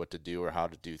don't tell you what to do or how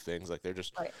to do things. Like they're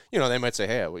just, they might say,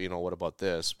 hey, well, what about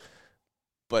this?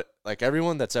 But like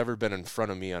everyone that's ever been in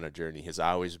front of me on a journey has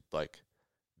always like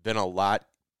been a lot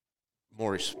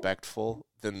more respectful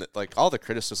than like all the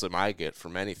criticism I get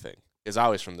from anything is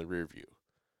always from the rear view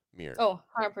mirror. Oh,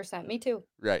 100%. Me too.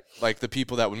 Right. Like the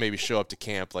people that would maybe show up to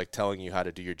camp, like telling you how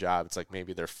to do your job. It's like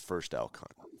maybe their first elk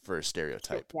hunt for a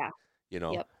stereotype. Yeah.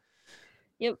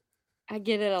 Yep. I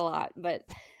get it a lot, but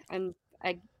I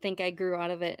think I grew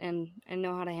out of it and I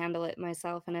know how to handle it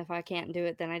myself. And if I can't do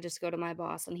it, then I just go to my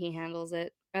boss and he handles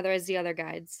it. Otherwise, the other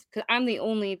guides, because I'm the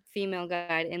only female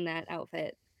guide in that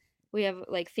outfit. We have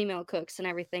like female cooks and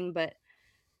everything, but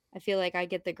I feel like I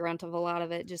get the grunt of a lot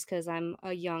of it just because I'm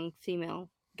a young female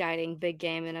guiding big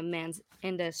game in a man's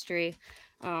industry.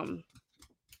 It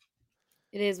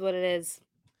is what it is.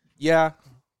 Yeah,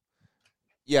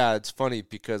 it's funny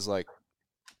because like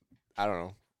I don't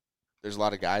know, there's a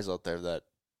lot of guys out there that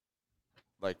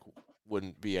like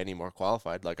wouldn't be any more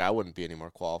qualified. Like I wouldn't be any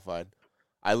more qualified.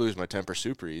 I lose my temper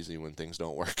super easy when things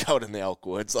don't work out in the elk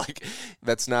woods. Like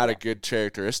that's not a good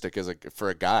characteristic for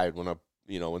a guide when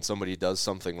when somebody does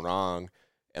something wrong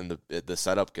and the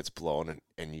setup gets blown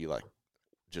and you like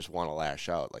just want to lash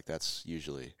out. Like that's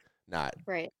usually not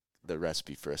the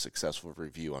recipe for a successful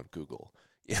review on Google.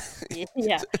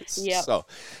 Yeah. So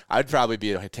I'd probably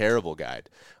be a terrible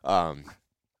guide. But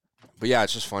yeah,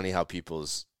 it's just funny how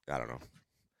people's, I don't know,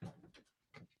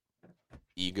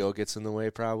 ego gets in the way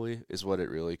probably is what it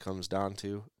really comes down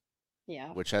to. Yeah.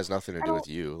 Which has nothing to do with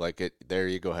you. Like their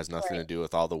ego has nothing to do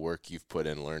with all the work you've put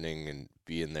in learning and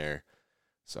being there.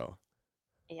 So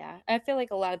yeah, I feel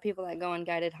like a lot of people that go on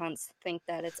guided hunts think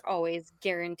that it's always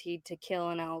guaranteed to kill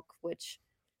an elk, which,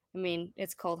 I mean,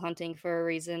 it's called hunting for a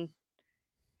reason.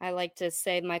 I like to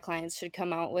say my clients should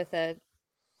come out with a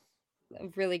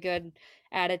really good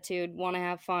attitude, want to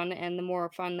have fun, and the more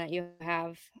fun that you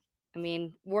have, I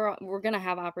mean, we're going to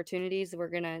have opportunities. We're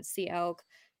going to see elk.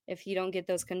 If you don't get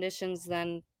those conditions,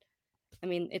 then, I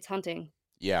mean, it's hunting.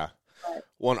 Yeah.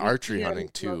 One archery hunting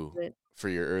too, for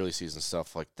your early season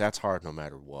stuff, like that's hard no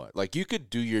matter what. Like you could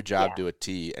do your job to a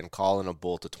T and call in a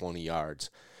bull to 20 yards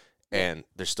and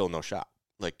there's still no shot.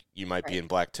 Like you might be in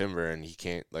black timber and he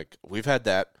can't, like we've had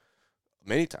that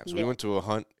many times. We went to a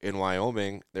hunt in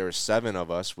Wyoming. There were 7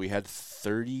 of us. We had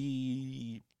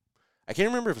 30, I can't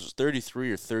remember if it was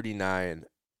 33 or 39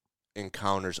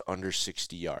 encounters under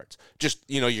 60 yards. Just,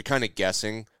 you're kind of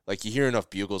guessing. Like you hear enough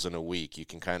bugles in a week, you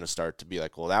can kind of start to be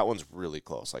like, well, that one's really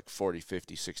close, like 40,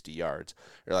 50, 60 yards.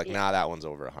 Or like, nah, that one's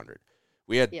over 100.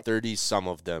 We had 30 some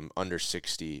of them under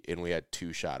 60, and we had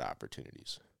 2 shot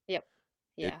opportunities. Yep.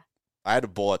 Yeah. I had a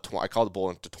bull I called the bull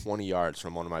into 20 yards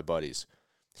from one of my buddies.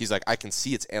 He's like, I can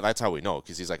see its antlers. That's how we know,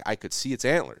 because he's like, I could see its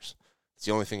antlers. It's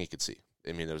the only thing he could see.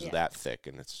 I mean, it was that thick,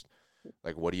 and it's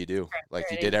Like, what do you do? Like,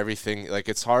 you Frustrating. did everything. Like,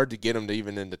 it's hard to get them to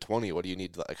even into 20. What do you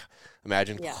need? Like,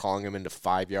 imagine Yeah. calling them into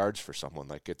 5 yards for someone.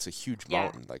 Like, it's a huge Yeah.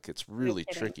 mountain. Like, it's really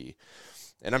kidding. tricky.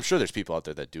 And I'm sure there's people out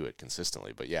there that do it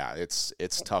consistently. But yeah, it's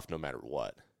tough no matter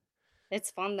what. It's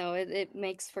fun though. It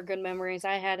makes for good memories.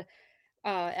 I had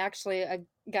actually a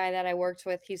guy that I worked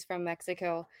with. He's from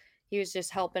Mexico. He was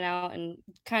just helping out and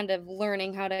kind of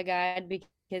learning how to guide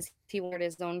because he wanted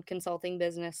his own consulting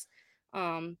business.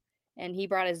 And he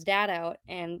brought his dad out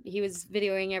and he was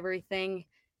videoing everything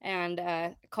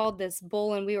and called this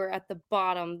bull, and we were at the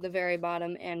bottom, the very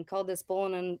bottom, and called this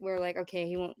bull, and we're like, okay,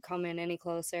 he won't come in any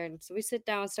closer. And so we sit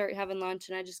down, start having lunch,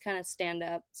 and I just kind of stand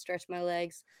up, stretch my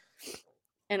legs,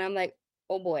 and I'm like,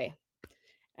 oh boy.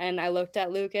 And I looked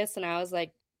at Lucas and I was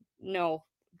like, no,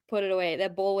 put it away.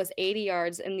 That bull was 80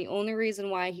 yards. And the only reason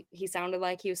why he sounded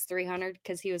like he was 300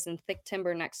 because he was in thick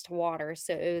timber next to water.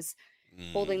 So it was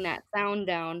holding that sound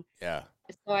down. Yeah.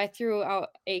 So I threw out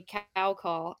a cow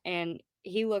call and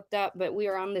he looked up, but we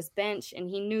were on this bench and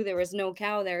he knew there was no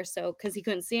cow there. So because he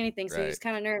couldn't see anything. So he was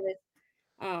kind of nervous.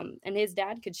 And his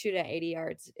dad could shoot at 80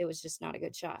 yards. It was just not a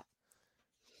good shot.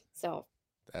 So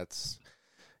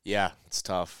yeah, it's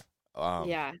tough.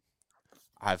 Yeah.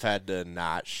 I've had to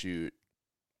not shoot.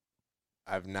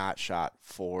 I've not shot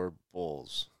 4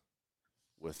 bulls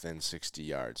within 60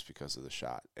 yards because of the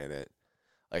shot. And it,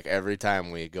 like, every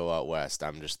time we go out west,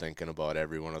 I'm just thinking about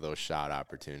every one of those shot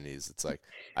opportunities. It's like,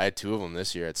 I had 2 of them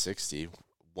this year at 60.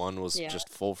 One was just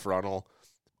full frontal.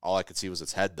 All I could see was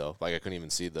its head, though. Like, I couldn't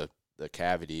even see the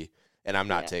cavity. And I'm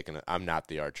not I'm not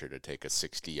the archer to take a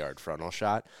 60-yard frontal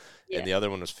shot. Yeah. And the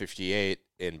other one was 58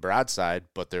 in broadside,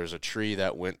 but there's a tree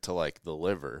that went to, like, the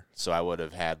liver. So I would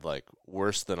have had, like,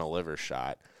 worse than a liver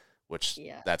shot, which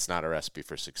that's not a recipe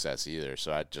for success either.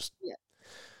 So I just,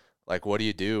 like, what do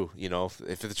you do? You know,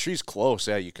 if the tree's close,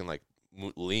 you can, like,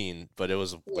 lean, but it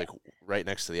was, like, right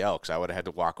next to the elk. So I would have had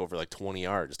to walk over, like, 20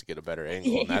 yards to get a better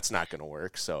angle, and that's not going to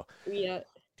work. So,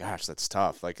 gosh, that's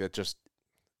tough. Like,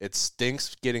 it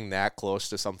stinks getting that close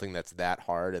to something that's that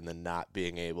hard and then not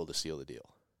being able to seal the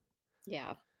deal.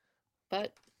 Yeah.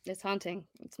 But it's hunting.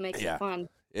 It makes it fun.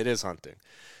 It is hunting.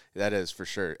 That is for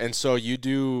sure. And so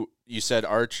you said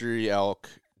archery elk.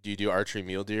 Do you do archery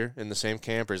mule deer in the same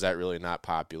camp, or is that really not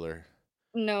popular?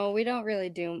 No, we don't really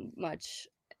do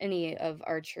any of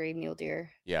archery mule deer.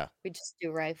 Yeah. We just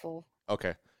do rifle.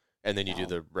 Okay. And then you do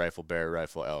the rifle bear,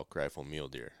 rifle elk, rifle mule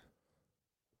deer.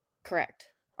 Correct.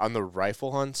 On the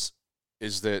rifle hunts,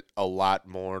 is that a lot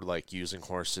more like using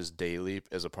horses daily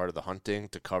as a part of the hunting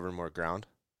to cover more ground?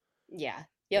 Yeah.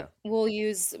 Yep. Yeah. We'll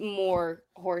use more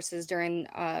horses during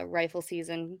rifle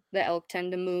season. The elk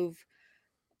tend to move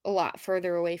a lot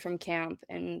further away from camp,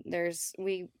 and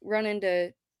we run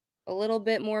into a little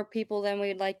bit more people than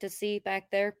we'd like to see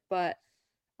back there, but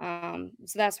so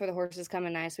that's where the horses come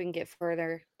in nice. We can get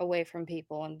further away from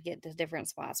people and get to different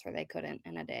spots where they couldn't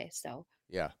in a day. So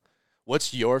yeah.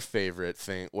 What's your favorite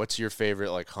thing? What's your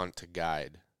favorite, like, hunt to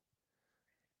guide?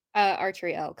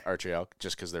 Archery elk. Archery elk,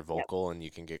 just because they're vocal and you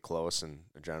can get close and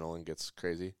adrenaline gets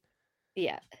crazy?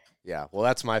 Yeah. Yeah, well,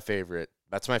 that's my favorite.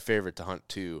 That's my favorite to hunt,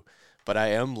 too. But I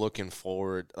am looking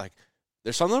forward. Like,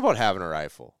 there's something about having a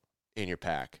rifle in your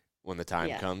pack when the time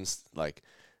comes. Like,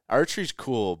 archery's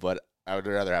cool, but I would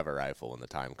rather have a rifle when the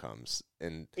time comes.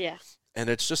 And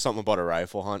it's just something about a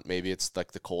rifle hunt. Maybe it's,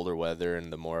 like, the colder weather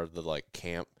and the more of the, like,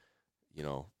 camp,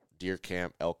 deer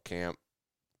camp, elk camp,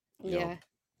 you know,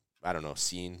 I don't know,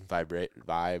 scene,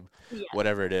 vibe,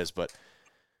 whatever it is, but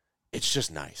it's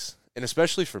just nice. And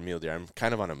especially for mule deer, I'm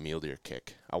kind of on a mule deer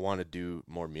kick. I want to do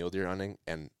more mule deer hunting,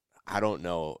 and I don't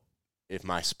know if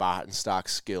my spot and stock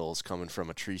skills coming from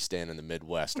a tree stand in the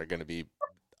Midwest are going to be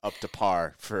up to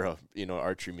par for a,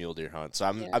 archery mule deer hunt. So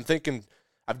I'm thinking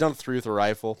I've done 3 with a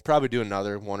rifle, probably do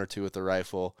another 1 or 2 with the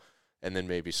rifle, and then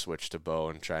maybe switch to bow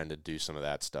and trying to do some of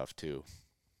that stuff too.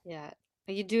 Yeah.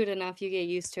 You do it enough, you get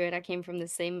used to it. I came from the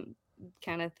same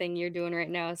kind of thing you're doing right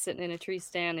now, sitting in a tree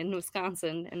stand in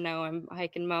Wisconsin, and now I'm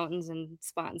hiking mountains and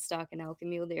spotting stock and elk and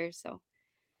mule deer. So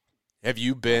have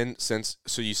you been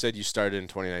so you said you started in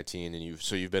 2019 and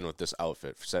you've been with this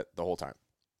outfit the whole time?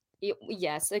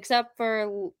 Yes, except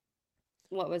for,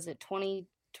 what was it,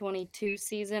 2022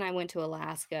 season, I went to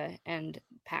Alaska and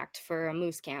packed for a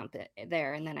moose camp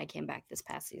there, and then I came back this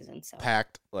past season. So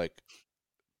packed, like,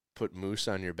 put moose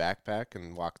on your backpack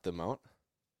and walk them out?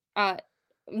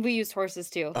 We used horses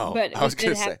too. Oh, but I was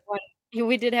going to say.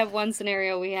 We did have one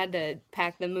scenario. We had to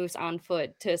pack the moose on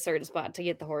foot to a certain spot to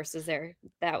get the horses there.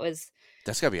 That's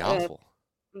gotta be awful.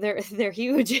 They're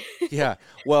huge. Yeah.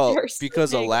 Well, so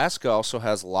because big. Alaska also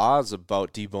has laws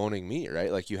about deboning meat,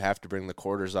 right? Like, you have to bring the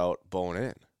quarters out bone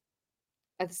in.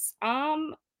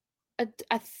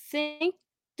 I think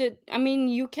that, I mean,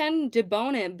 you can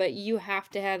debone it, but you have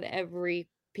to have every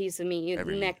piece of meat,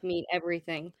 Every meat. neck meat,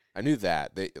 everything. I knew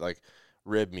that. They like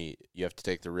rib meat. You have to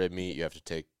take the rib meat. You have to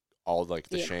take all like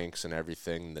the Yeah. shanks and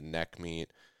everything, the neck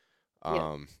meat.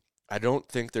 Yeah. I don't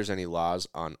think there's any laws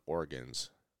on organs.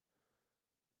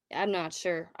 I'm not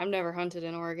sure. I've never hunted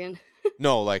in Oregon.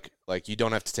 No, like you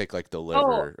don't have to take like the Oh.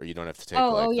 liver, or you don't have to take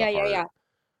like the Yeah, heart. yeah.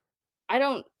 I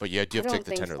don't But you do I have to take don't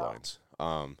the think so. tenderloins.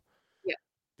 Yeah.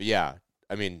 But yeah,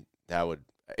 I mean that would,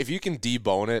 if you can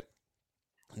debone it,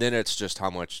 then it's just how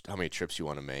many trips you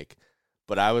want to make.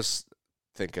 But I was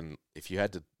thinking if you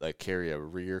had to like carry a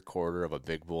rear quarter of a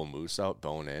big bull moose out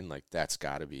bone in, like that's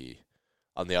got to be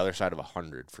on the other side of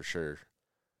 100 for sure.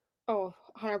 Oh,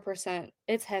 100%.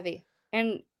 It's heavy.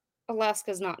 And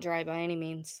Alaska's not dry by any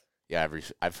means. Yeah,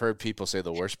 I've heard people say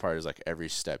the worst part is like every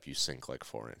step you sink like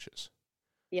 4 inches.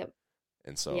 Yep.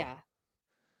 And so Yeah.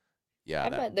 yeah, I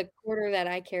bet the quarter that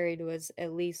I carried was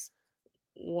at least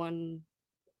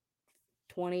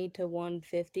 120 to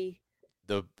 150.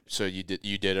 So you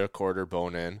did a quarter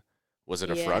bone in. Was it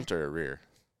a Yeah. front or a rear?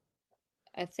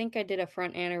 I think I did a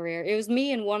front and a rear. It was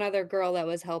me and one other girl that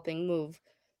was helping move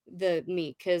the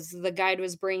meat because the guide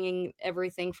was bringing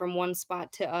everything from one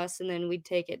spot to us, and then we'd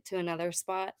take it to another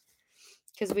spot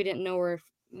because we didn't know where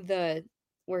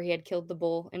he had killed the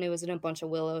bull, and it was in a bunch of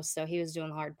willows, so he was doing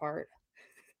the hard part.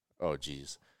 Oh,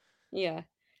 geez. Yeah.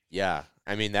 Yeah,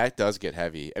 I mean that does get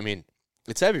heavy. I mean,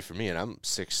 it's heavy for me, and I'm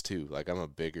 6'2". Like I'm a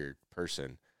bigger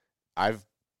person.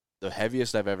 The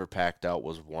heaviest I've ever packed out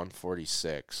was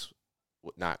 146,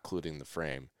 not including the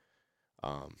frame.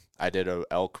 I did an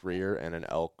elk rear and an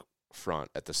elk front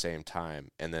at the same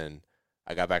time, and then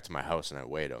I got back to my house and I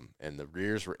weighed them, and the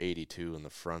rears were 82 and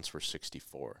the fronts were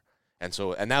 64. And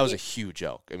that was a huge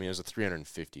elk. I mean, it was a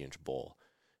 350-inch bull,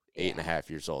 8.5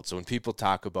 years old. So when people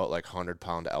talk about like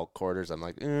 100-pound elk quarters, I'm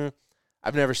like,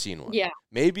 I've never seen one. Yeah.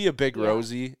 Maybe a big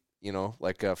Rosie,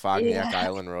 like a Fognac Yeah.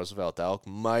 Island Roosevelt elk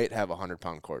might have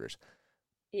 100-pound quarters.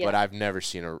 Yeah. But I've never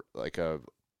seen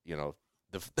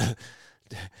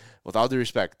with all due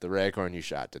respect, the raghorn you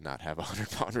shot did not have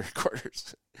 100-pound rear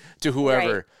quarters. To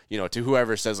whoever, to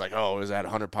whoever says like, oh, is that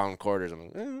 100-pound quarters? I'm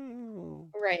like,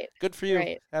 right. Good for you.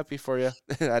 Right. Happy for you.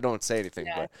 I don't say anything,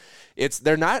 Yeah. but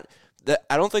they're not.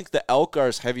 I don't think the elk are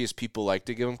as heavy as people like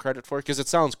to give them credit for, because it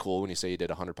sounds cool when you say you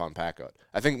did a 100-pound pack out.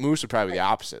 I think moose are probably the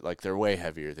opposite. Like they're way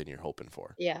heavier than you're hoping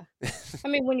for. Yeah. I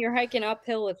mean, when you're hiking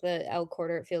uphill with the elk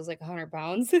quarter, it feels like 100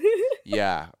 pounds.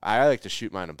 Yeah, I like to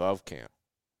shoot mine above camp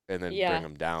and then Yeah. bring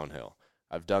them downhill.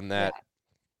 I've done that. Yeah.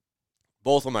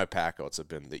 Both of my pack outs have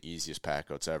been the easiest pack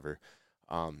outs ever.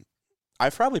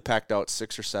 I've probably packed out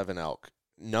 6 or 7 elk.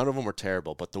 None of them were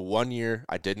terrible, but the one year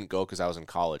I didn't go because I was in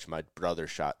college, my brother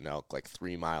shot an elk like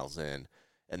 3 miles in,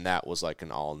 and that was like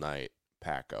an all-night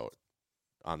pack out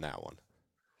on that one.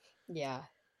 Yeah.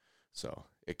 So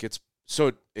it gets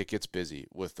busy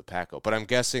with the pack out. But I'm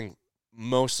guessing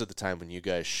most of the time when you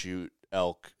guys shoot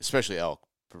elk, especially elk,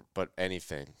 but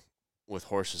anything with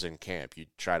horses in camp, you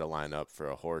try to line up for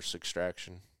a horse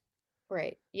extraction.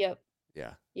 Right. Yep.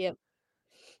 Yeah. Yep.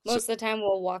 Most of the time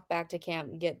we'll walk back to camp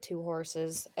and get 2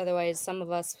 horses. Otherwise, some of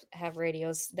us have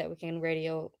radios that we can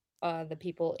radio the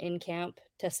people in camp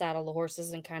to saddle the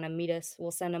horses and kind of meet us.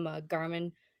 We'll send them a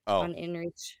Garmin on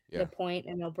inReach, the point,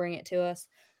 and they'll bring it to us.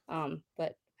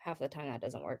 But half the time that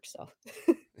doesn't work, so.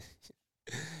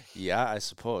 Yeah, I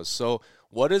suppose. So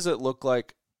what does it look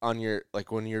like on your,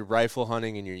 like when you're rifle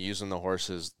hunting and you're using the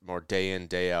horses more day in,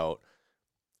 day out?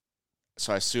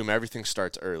 So I assume everything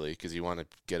starts early because you want to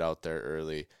get out there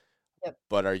early. Yep.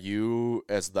 But are you,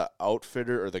 as the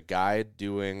outfitter or the guide,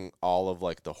 doing all of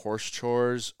like the horse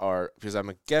chores? Or because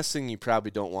I'm guessing you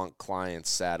probably don't want clients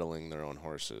saddling their own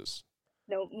horses.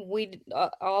 No, we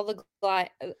all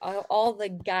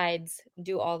the guides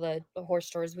do all the horse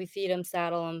chores. We feed them,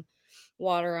 saddle them,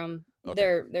 water them.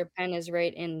 Okay. Their pen is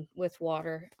right in with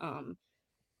water.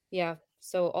 Yeah.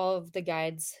 So all of the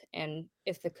guides, and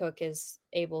if the cook is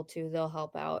able to, they'll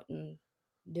help out and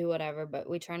do whatever. But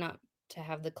we try not to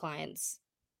have the clients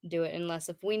do it unless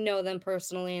if we know them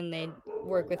personally and they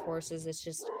work with horses. It's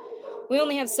just we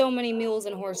only have so many mules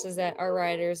and horses that are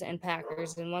riders and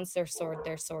packers, and once they're sored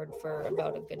for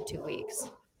about a good 2 weeks.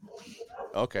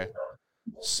 Okay.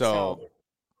 So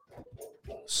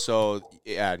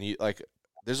yeah, and you like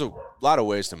there's a lot of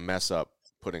ways to mess up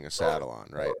putting a saddle on,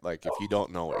 right? Like if you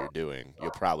don't know what you're doing, you'll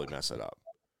probably mess it up.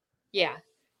 Yeah.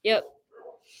 Yep.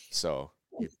 So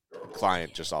your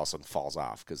client just all of a sudden falls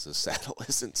off because the saddle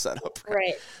isn't set up right.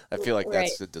 Right. I feel like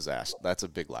that's a disaster. That's a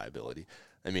big liability.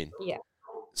 I mean, yeah.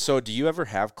 So do you ever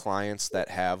have clients that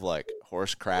have like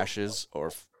horse crashes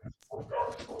or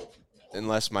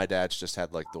unless my dad's just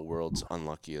had like the world's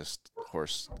unluckiest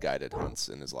horse guided hunts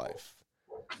in his life.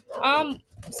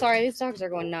 Sorry, these dogs are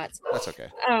going nuts. That's okay.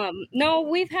 No,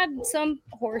 we've had some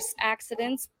horse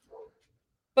accidents,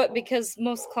 but because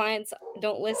most clients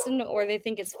don't listen or they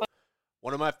think it's fun.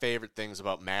 One of my favorite things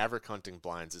about Maverick hunting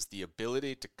blinds is the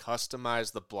ability to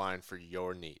customize the blind for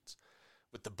your needs.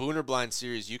 With the Booner Blind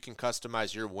series, you can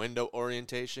customize your window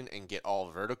orientation and get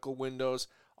all vertical windows,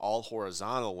 all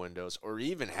horizontal windows, or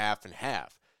even half and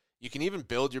half. You can even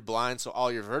build your blind so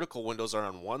all your vertical windows are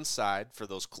on one side for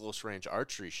those close-range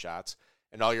archery shots,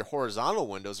 and all your horizontal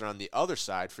windows are on the other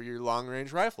side for your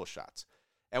long-range rifle shots.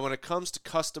 And when it comes to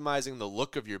customizing the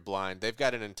look of your blind, they've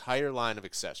got an entire line of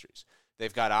accessories.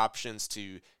 They've got options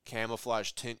to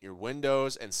camouflage tint your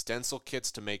windows and stencil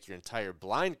kits to make your entire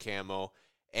blind camo,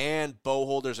 and bow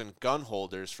holders and gun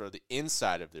holders for the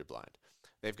inside of their blind.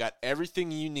 They've got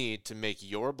everything you need to make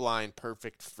your blind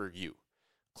perfect for you.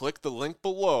 Click the link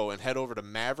below and head over to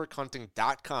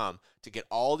MaverickHunting.com to get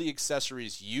all the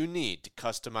accessories you need to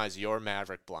customize your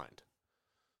Maverick blind.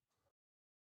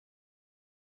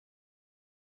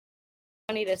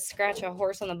 I need to scratch a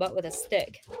horse on the butt with a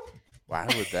stick. Why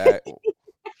would that?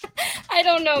 I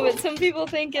don't know, but some people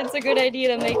think it's a good idea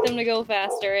to make them to go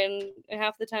faster, and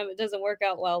half the time it doesn't work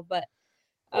out well. But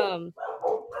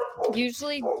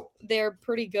usually they're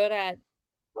pretty good at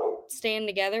staying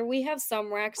together. We have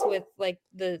some wrecks with like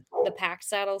the pack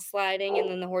saddle sliding,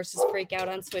 and then the horses freak out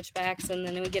on switchbacks, and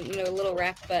then we get into a little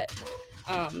wreck. But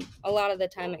a lot of the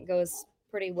time it goes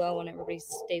pretty well when everybody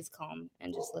stays calm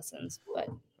and just listens. But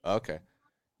okay,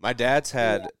 my dad's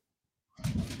had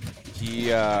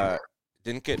he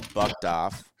didn't get bucked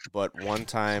off, but one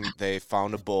time they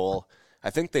found a bull. I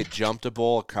think they jumped a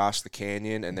bull across the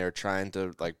canyon, and they were trying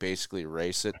to like basically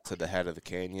race it to the head of the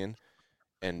canyon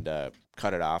and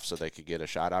cut it off so they could get a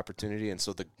shot opportunity. And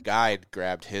so the guide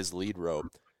grabbed his lead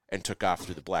rope and took off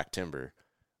through the black timber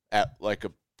at like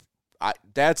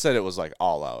Dad said it was like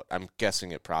all out. I'm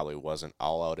guessing it probably wasn't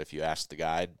all out if you asked the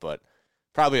guide, but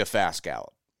probably a fast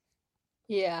gallop.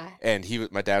 Yeah. And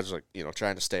my dad was like,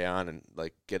 trying to stay on and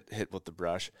like get hit with the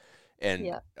brush. And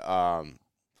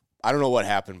I don't know what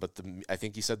happened, but I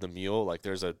think he said the mule, like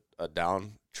there's a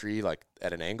down tree like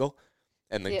at an angle,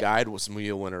 and the guide's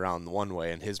mule went around one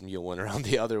way and his mule went around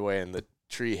the other way, and the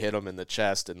tree hit him in the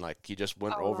chest, and like he just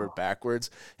went over backwards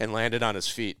and landed on his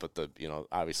feet. But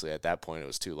obviously at that point it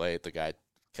was too late. The guy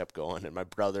kept going, and my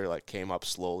brother like came up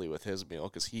slowly with his mule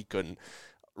because he couldn't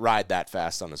ride that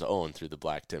fast on his own through the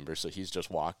black timber, so he's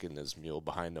just walking his mule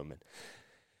behind him,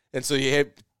 and so he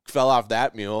fell off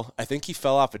that mule. I think he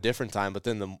fell off a different time, but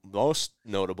then the most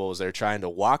notable was they're trying to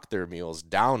walk their mules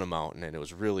down a mountain, and it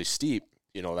was really steep.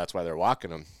 That's why they're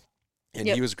walking them. And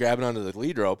he was grabbing onto the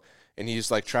lead rope, and he's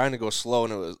like trying to go slow,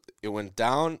 and it went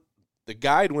down. The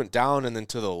guide went down and then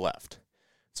to the left.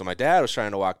 So my dad was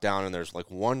trying to walk down, and there's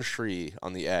like one tree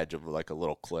on the edge of like a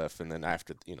little cliff, and then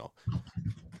after,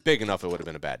 big enough it would have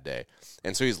been a bad day.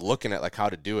 And so he's looking at like how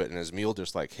to do it, and his mule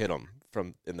just like hit him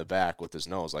from in the back with his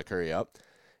nose, like hurry up,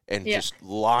 and just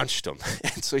launched him.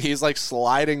 And so he's like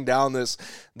sliding down this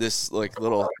like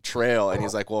little trail, and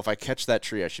he's like, well, if I catch that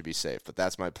tree I should be safe, but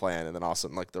that's my plan. And then all of a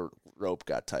sudden like the rope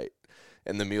got tight,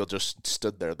 and the mule just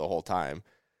stood there the whole time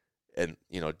and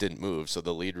didn't move, so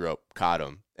the lead rope caught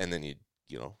him, and then he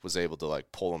was able to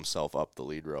like pull himself up the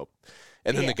lead rope.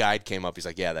 And then the guide came up, he's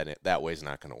like, yeah, that way's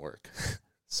not going to work.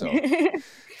 So,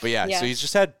 but so he's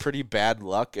just had pretty bad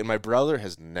luck, and my brother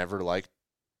has never liked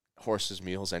horses,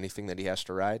 mules, anything that he has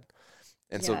to ride.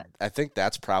 And so I think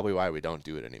that's probably why we don't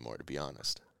do it anymore, to be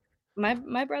honest.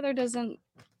 My brother doesn't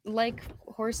like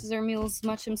horses or mules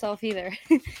much himself either.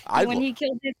 When he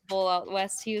killed his bull out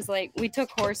west, he was like, we took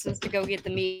horses to go get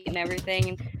the meat and everything,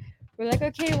 and we're like,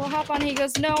 okay, we'll hop on. He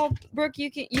goes, no, Brooke,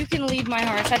 you can lead my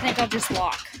horse. I think I'll just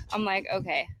walk. I'm like,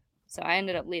 okay. So I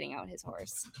ended up leading out his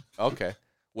horse. Okay.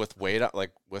 With weight,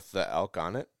 like with the elk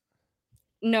on it?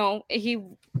 No,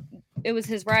 it was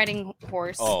his riding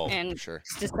horse, and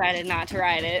decided not to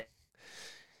ride it.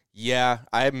 Yeah,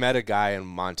 I met a guy in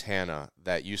Montana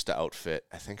that used to outfit,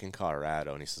 I think in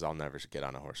Colorado, and he says, I'll never get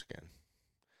on a horse again.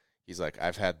 He's like,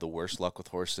 I've had the worst luck with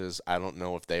horses. I don't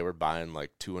know if they were buying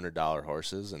like $200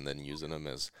 horses and then using them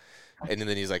as, and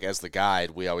then he's like, as the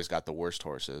guide, we always got the worst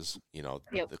horses.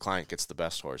 The client gets the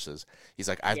best horses. He's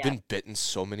like, I've been bitten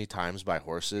so many times by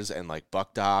horses and like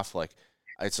bucked off. Like,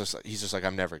 he's just like,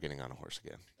 I'm never getting on a horse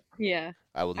again. Yeah.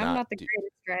 I'm not the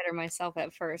greatest rider myself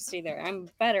at first either. I'm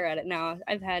better at it now.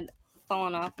 I've had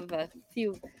fallen off of a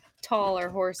few taller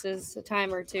horses a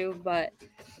time or two, but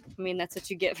I mean, that's what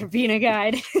you get for being a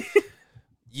guide.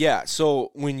 Yeah,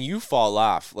 so when you fall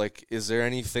off, like, is there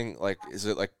anything, like, is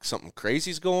it like something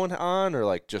crazy's going on, or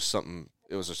like just something,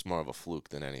 it was just more of a fluke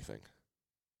than anything?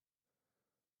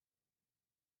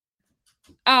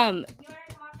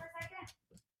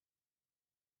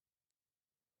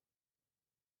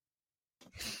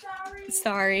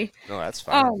 Sorry. No, that's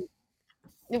fine.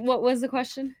 What was the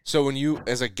question? So when you,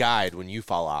 as a guide, when you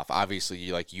fall off, obviously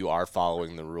you are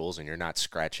following the rules and you're not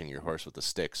scratching your horse with a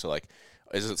stick. So like,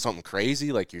 is it something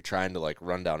crazy? Like you're trying to like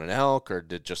run down an elk, or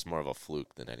did just more of a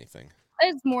fluke than anything?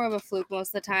 It's more of a fluke most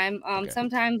of the time. Okay.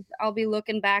 Sometimes I'll be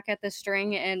looking back at the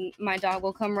string and my dog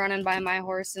will come running by my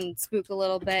horse and spook a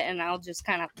little bit, and I'll just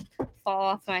kind of fall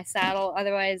off my saddle.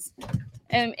 Otherwise,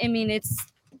 I mean, it's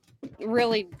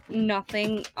really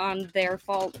nothing on their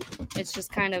fault. It's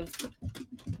just kind of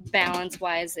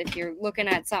balance-wise. If you're looking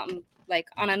at something like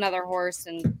on another horse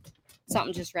and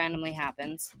something just randomly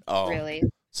happens, really.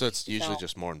 So it's usually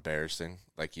just more embarrassing.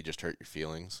 Like you just hurt your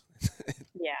feelings.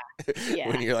 Yeah.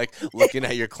 When you're like looking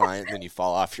at your client and then you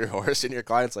fall off your horse and your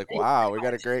client's like, wow, we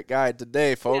got a great guide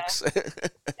today, folks. Yeah.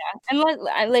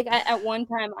 And at one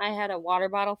time I had a water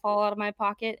bottle fall out of my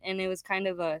pocket, and it was kind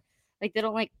of they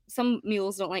don't like, some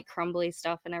mules don't like crumbly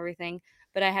stuff and everything,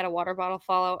 but I had a water bottle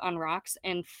fall out on rocks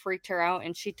and freaked her out,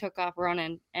 and she took off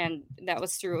running, and that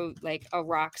was through like a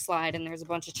rock slide, and there's a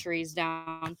bunch of trees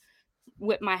down.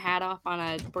 Whipped my hat off on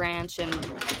a branch, and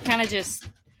kind of just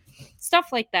stuff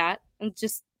like that, and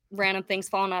just random things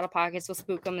falling out of pockets will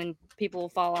spook them and people will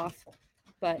fall off.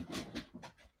 But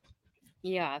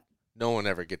yeah, no one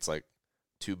ever gets like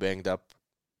too banged up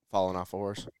falling off a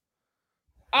horse.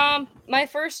 My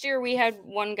first year we had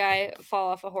one guy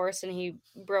fall off a horse and he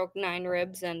broke 9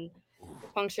 ribs and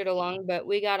punctured a lung, but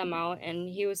we got him out and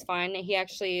he was fine.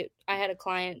 I had a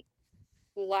client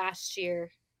last year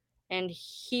and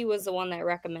he was the one that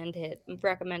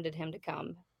recommended him to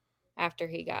come after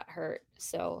he got hurt.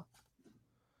 So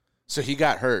he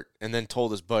got hurt and then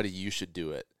told his buddy, you should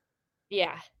do it.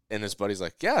 Yeah. And his buddy's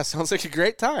like, yeah, sounds like a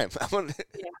great time. Yeah.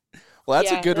 Well,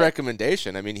 that's a good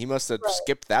recommendation. I mean, he must have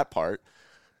skipped that part.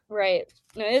 Right.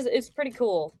 No, it's pretty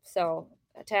cool. So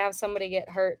to have somebody get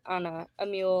hurt on a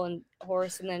mule and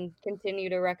horse and then continue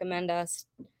to recommend us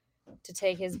to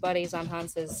take his buddies on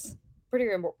hunts is pretty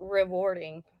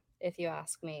rewarding, if you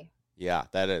ask me. Yeah,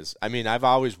 that is. I mean, I've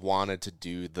always wanted to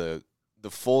do the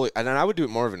full, and I would do it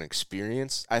more of an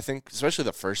experience, I think, especially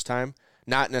the first time.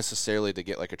 Not necessarily to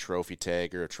get like a trophy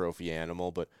tag or a trophy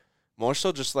animal, but more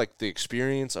so just like the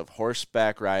experience of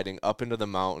horseback riding up into the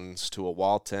mountains to a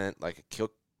wall tent, like a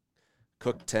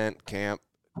cook tent, camp,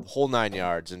 whole 9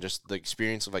 yards, and just the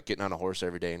experience of like getting on a horse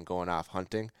every day and going off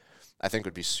hunting, I think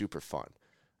would be super fun.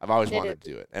 I've always wanted to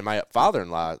do it. And my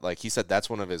father-in-law, like he said, that's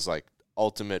one of his like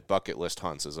ultimate bucket list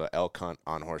hunts is an elk hunt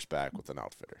on horseback with an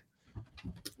outfitter.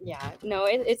 Yeah, no,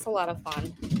 it's a lot of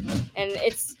fun. And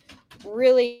it's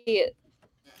really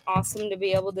awesome to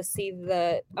be able to see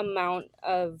the amount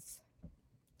of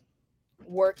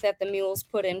work that the mules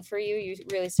put in for you. You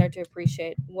really start to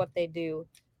appreciate what they do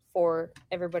for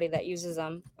everybody that uses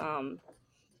them.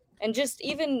 And just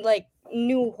even like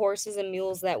new horses and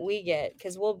mules that we get,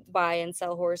 because we'll buy and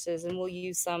sell horses and we'll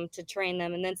use some to train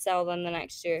them and then sell them the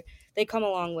next year. They come a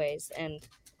long ways, and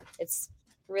it's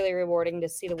really rewarding to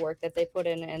see the work that they put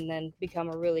in and then become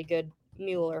a really good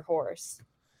mule or horse.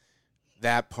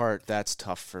 That part, that's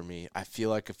tough for me. I feel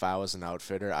like if I was an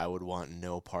outfitter, I would want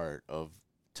no part of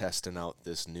testing out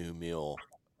this new mule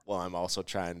while I'm also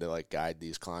trying to like guide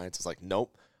these clients. It's like,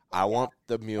 nope, I want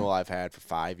the mule I've had for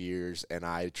 5 years and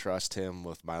I trust him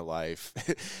with my life.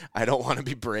 I don't want to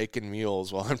be breaking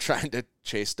mules while I'm trying to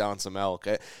chase down some elk.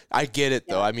 I get it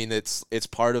though. I mean, it's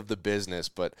part of the business,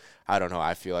 but I don't know.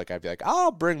 I feel like I'd be like,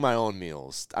 I'll bring my own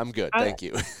mules. I'm good. Thank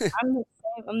you.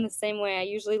 I'm the same way. I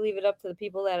usually leave it up to the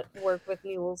people that work with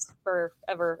mules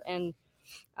forever, and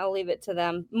I'll leave it to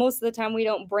them. Most of the time, we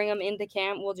don't bring them into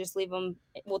camp. We'll just leave them.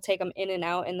 We'll take them in and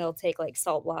out, and they'll take like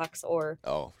salt blocks or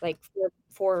like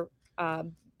four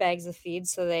bags of feed,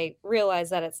 so they realize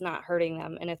that it's not hurting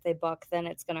them. And if they buck, then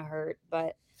it's gonna hurt.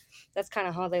 But that's kind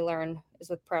of how they learn, is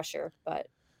with pressure. But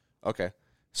okay,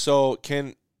 so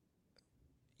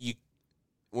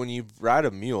when you ride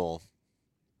a mule,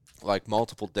 like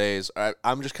multiple days,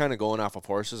 I'm just kind of going off of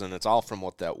horses, and it's all from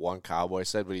what that one cowboy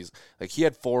said, but he's like, he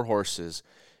had 4 horses,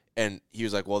 and he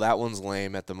was like, well, that one's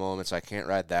lame at the moment, so I can't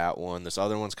ride that one. This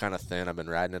other one's kind of thin. I've been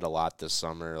riding it a lot this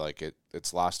summer. Like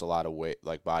it's lost a lot of weight,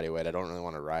 like body weight. I don't really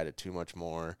want to ride it too much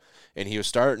more. And he was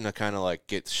starting to kind of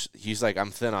like he's like,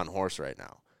 I'm thin on horse right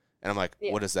now. And I'm like,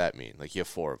 What does that mean? Like, you have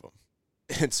 4 of them.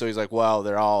 And so he's like,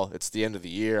 well, it's the end of the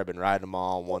year. I've been riding them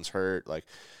all. One's hurt. Like,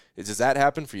 Does that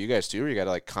happen for you guys too, or you got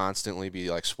to like constantly be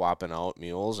like swapping out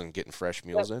mules and getting fresh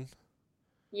mules in?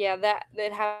 Yeah, that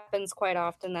happens quite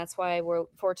often. That's why we're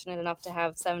fortunate enough to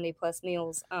have 70 plus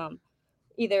mules.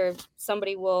 Either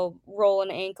somebody will roll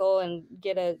an ankle and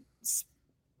get a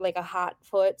hot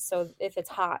foot, so if it's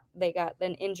hot, they got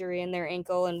an injury in their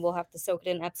ankle, and we'll have to soak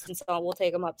it in Epsom salt. We'll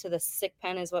take them up to the sick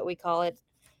pen, is what we call it.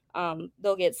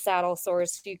 They'll get saddle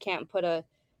sores. So you can't put a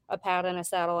pad and a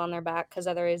saddle on their back because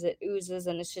otherwise it oozes,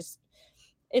 and it's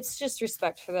just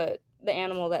respect for the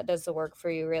animal that does the work for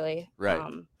you, really. Right.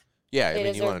 Yeah, I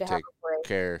mean, you want to take break.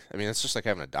 care. I mean, it's just like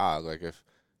having a dog. Like if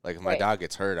my dog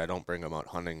gets hurt, I don't bring him out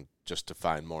hunting just to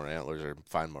find more antlers or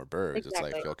find more birds. Exactly.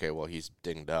 It's like, okay, well, he's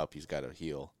dinged up. He's got to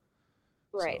heal.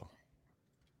 Right.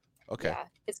 So, okay.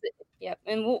 Yeah.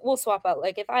 And we'll swap out.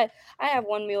 Like if I have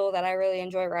one mule that I really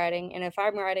enjoy riding, and if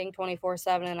I'm riding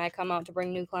 24/7 and I come out to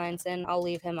bring new clients in, I'll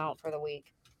leave him out for the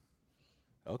week.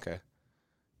 Okay.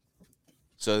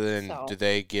 So then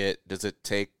does it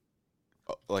take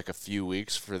like a few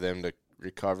weeks for them to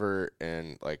recover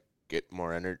and like get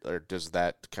more energy, or does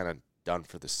that kind of done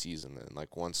for the season then? Like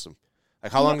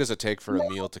how long does it take for a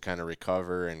mule to kind of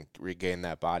recover and regain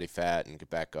that body fat and get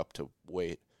back up to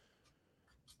weight?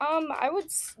 I would,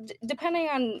 depending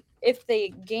on if they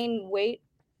gain weight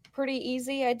pretty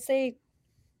easy, I'd say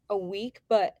a week,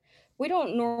 but we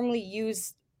don't normally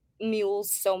use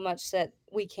mules so much that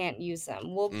we can't use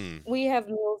them. We have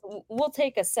mules, we'll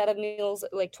take a set of mules,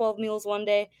 like 12 mules one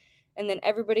day, and then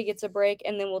everybody gets a break,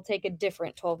 and then we'll take a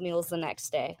different 12 mules the next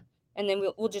day, and then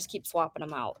we'll just keep swapping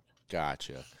them out.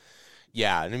 Gotcha.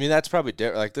 Yeah, and I mean that's probably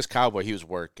different. Like this cowboy, he was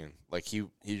working. Like he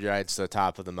rides to the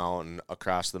top of the mountain,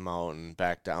 across the mountain,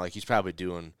 back down. Like he's probably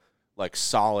doing like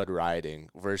solid riding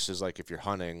versus like if you're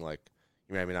hunting, like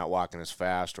you're maybe not walking as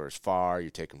fast or as far.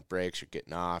 You're taking breaks. You're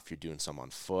getting off. You're doing some on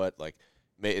foot. Like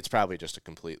it's probably just a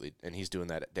completely. And he's doing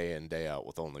that day in day out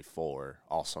with only 4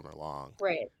 all summer long.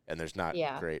 Right. And there's not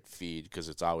great feed because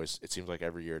it seems like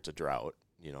every year it's a drought.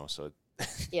 So.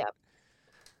 Yeah.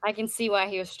 I can see why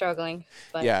he was struggling.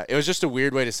 But yeah, it was just a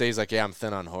weird way to say he's like, yeah, I'm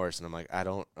thin on horse. And I'm like, I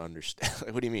don't understand.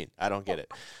 Like, what do you mean? I don't get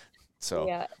it. So,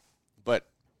 yeah. But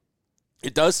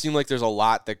it does seem like there's a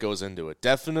lot that goes into it.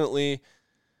 Definitely,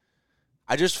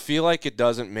 I just feel like it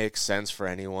doesn't make sense for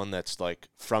anyone that's like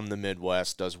from the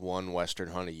Midwest, does one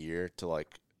Western hunt a year to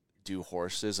like do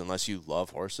horses unless you love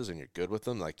horses and you're good with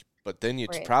them. Like, but then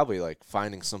it's probably like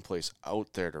finding someplace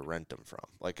out there to rent them from.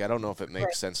 Like, I don't know if it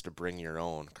makes sense to bring your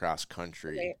own cross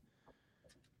country.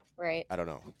 Right. I don't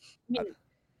know.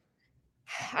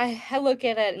 I look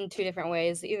at it in 2 different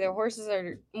ways. Either horses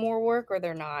are more work or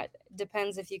they're not.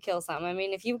 Depends if you kill something. I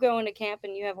mean, if you go into camp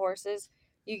and you have horses,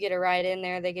 you get a ride in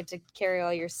there. They get to carry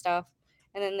all your stuff,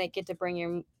 and then they get to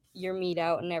bring your meat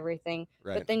out and everything.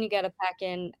 Right. But then you got to pack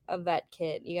in a vet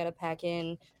kit. You got to pack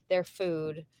in their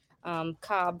food.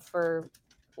 Cob for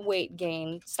weight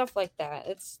gain, stuff like that.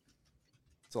 It's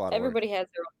a lot of everybody work. has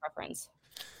their own preference.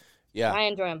 Yeah, I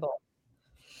enjoy them both.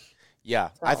 Yeah,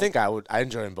 so. I think I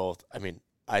enjoy them both. I mean,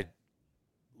 I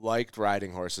liked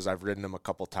riding horses. I've ridden them a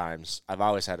couple times. I've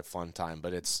always had a fun time,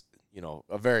 but it's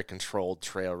a very controlled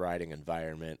trail riding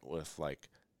environment with like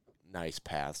nice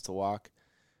paths to walk.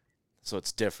 So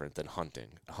it's different than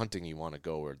hunting. Hunting, you want to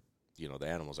go where the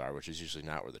animals are, which is usually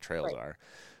not where the trails are.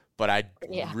 But I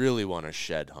really want to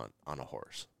shed hunt on a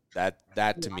horse.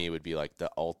 That to me would be like the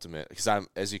ultimate, because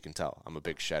as you can tell, I'm a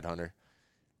big shed hunter.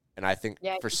 And I think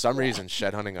for some reason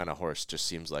shed hunting on a horse just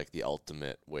seems like the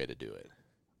ultimate way to do it.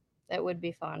 That would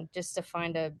be fun, just to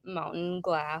find a mountain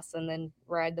glass and then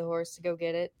ride the horse to go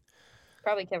get it.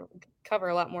 Probably cover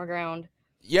a lot more ground.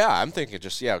 Yeah, I'm thinking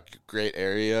just, great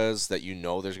areas that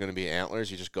there's going to be antlers.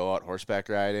 You just go out horseback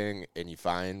riding and you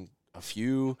find a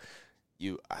few.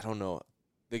 I don't know.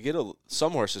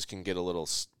 Some horses can get a little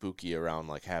spooky around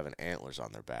like having antlers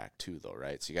on their back too, though,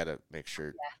 right? So you got to make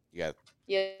sure you got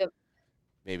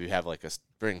maybe have like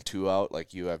bring 2 out,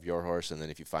 like you have your horse, and then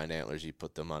if you find antlers, you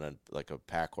put them on a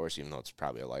pack horse, even though it's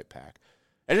probably a light pack.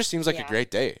 It just seems like a great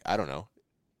day. I don't know,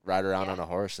 ride around on a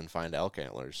horse and find elk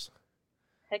antlers.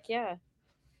 Heck yeah,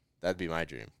 that'd be my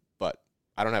dream. But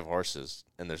I don't have horses,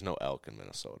 and there's no elk in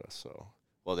Minnesota. So,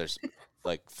 there's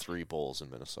like 3 bulls in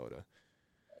Minnesota.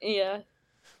 Yeah.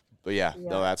 But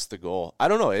no, that's the goal. I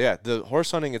don't know. Yeah, the horse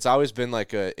hunting, it's always been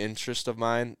like an interest of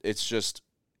mine. It's just,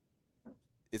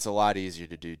 it's a lot easier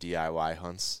to do DIY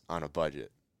hunts on a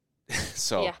budget.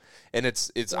 So, and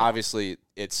it's obviously,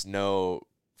 it's no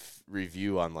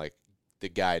review on like the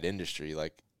guide industry.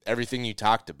 Like everything you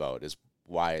talked about is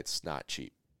why it's not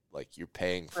cheap. Like you're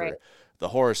paying for the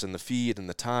horse and the feed and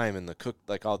the time and the cook,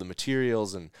 like all the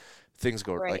materials and things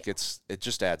go like it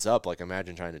just adds up. Like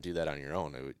imagine trying to do that on your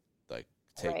own. It would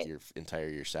take your entire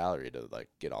year salary to like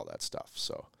get all that stuff.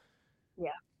 So yeah,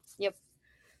 yep.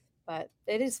 But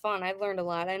it is fun. I've learned a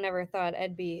lot. I never thought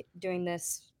I'd be doing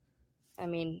this. I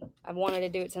mean, I've wanted to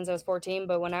do it since I was 14,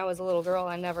 but when I was a little girl,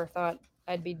 I never thought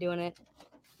I'd be doing it.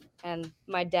 And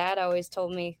my dad always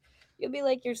told me, you'll be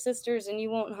like your sisters and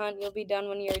you won't hunt. You'll be done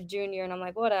when you're a junior. And I'm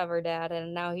like, whatever, Dad.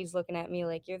 And now he's looking at me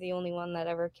like, you're the only one that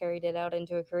ever carried it out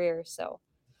into a career. So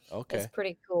it's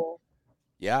pretty cool.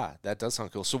 Yeah, that does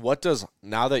sound cool. So what does,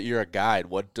 now that you're a guide,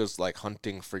 what does like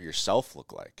hunting for yourself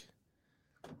look like?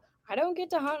 I don't get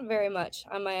to hunt very much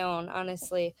on my own,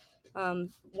 honestly.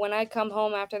 When I come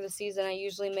home after the season, I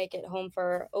usually make it home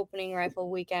for opening rifle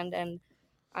weekend, and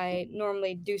I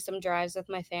normally do some drives with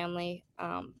my family.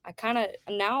 I kind of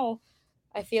now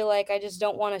I feel like I just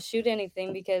don't want to shoot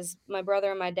anything because my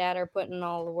brother and my dad are putting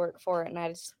all the work for it, and I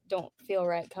just don't feel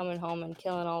right coming home and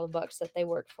killing all the bucks that they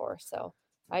worked for. So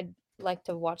I'd like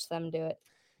to watch them do it.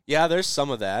 Yeah, there's some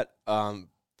of that.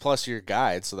 Plus you're a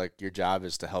guide, so like your job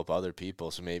is to help other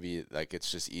people. So maybe like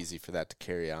it's just easy for that to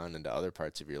carry on into other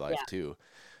parts of your life too.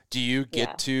 Do you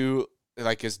get to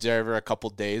like, is there ever a couple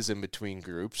days in between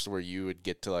groups where you would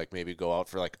get to like maybe go out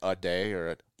for like a day or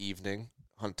an evening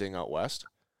hunting out west?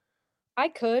 I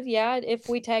could, yeah. If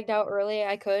we tagged out early,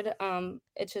 I could.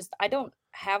 It's just I don't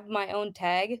have my own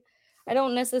tag. I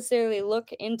don't necessarily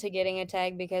look into getting a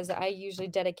tag because I usually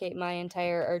dedicate my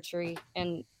entire archery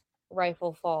and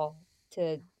rifle fall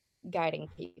to guiding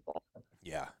people.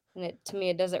 Yeah. And to me,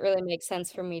 it doesn't really make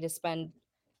sense for me to spend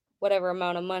whatever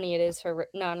amount of money it is for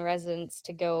non-residents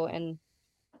to go and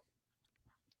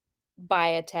buy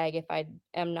a tag if I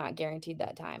am not guaranteed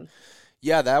that time.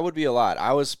 Yeah, that would be a lot.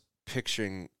 I was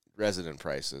picturing resident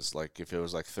prices, like if it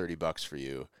was like $30 for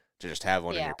you to just have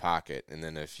one in your pocket, and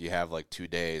then if you have like 2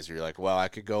 days, you're like, well, I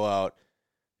could go out,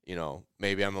 you know,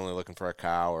 maybe I'm only looking for a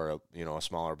cow or a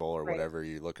smaller bull or whatever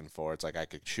you're looking for. It's like I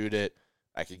could shoot it,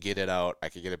 I could get it out, I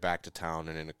could get it back to town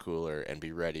and in a cooler and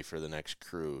be ready for the next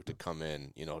crew to come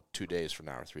in, 2 days from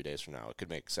now or 3 days from now. It could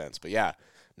make sense. But yeah,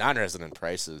 non-resident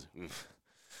prices. Oof.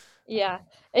 Yeah,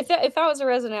 if I was a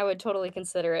resident, I would totally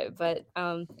consider it, but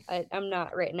I'm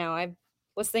not right now. I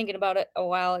was thinking about it a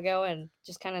while ago and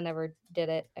just kind of never did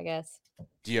it, I guess.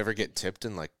 Do you ever get tipped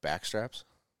in like backstraps?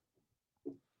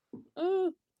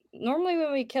 Normally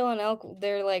when we kill an elk,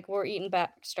 they're like, we're eating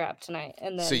backstrap tonight,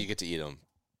 and then so you get to eat them.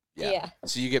 Yeah.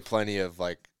 So you get plenty of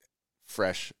like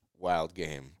fresh wild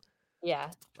game.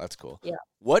 Yeah. That's cool. Yeah.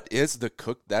 What is the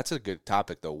cook? That's a good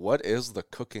topic though. What is the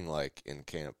cooking like in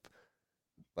camp?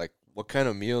 Like, what kind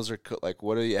of meals are cooked? Like,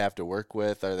 what do you have to work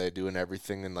with? Are they doing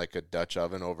everything in like a Dutch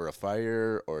oven over a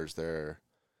fire, or is there?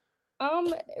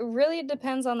 It really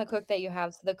depends on the cook that you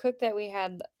have. So the cook that we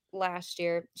had last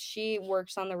year, she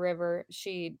works on the river.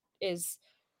 She is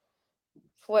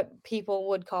what people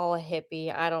would call a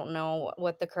hippie. I don't know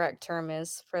what the correct term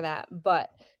is for that, but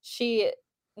she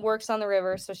works on the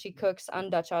river, so she cooks on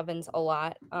Dutch ovens a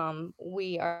lot.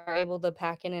 We are able to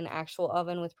pack in an actual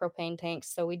oven with propane tanks,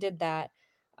 so we did that.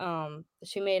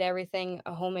 She made everything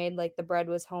homemade, like the bread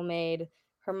was homemade,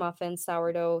 her muffin,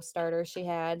 sourdough starter she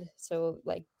had, so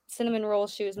like cinnamon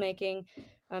rolls she was making.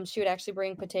 She would actually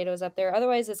bring potatoes up there.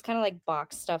 Otherwise, it's kind of like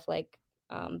box stuff, like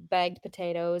bagged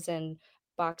potatoes and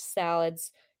box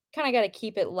salads. Kind of got to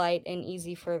keep it light and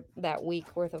easy for that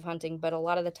week worth of hunting, but a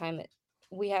lot of the time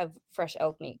we have fresh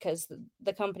elk meat because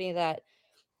the company that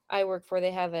I work for,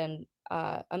 they have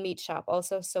a meat shop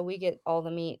also, so we get all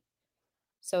the meat.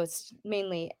 So it's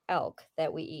mainly elk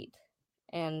that we eat,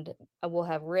 and we'll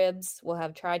have ribs, we'll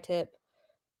have tri-tip,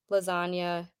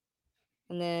 lasagna,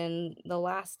 and then the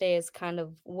last day is kind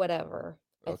of whatever.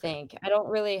 I think I don't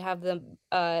really have the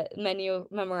menu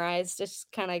memorized,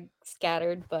 just kind of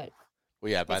scattered, but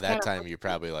well, yeah, by that time you're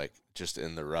probably like just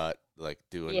in the rut, like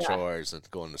doing chores and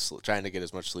going to sleep, trying to get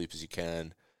as much sleep as you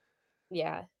can.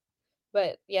 Yeah,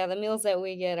 but yeah, the meals that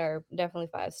we get are definitely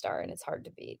 5-star, and it's hard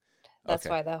to beat. That's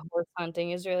why the horse hunting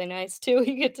is really nice too.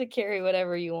 You get to carry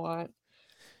whatever you want.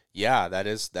 Yeah,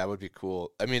 that would be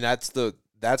cool. I mean, that's the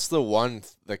one,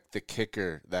 like the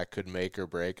kicker that could make or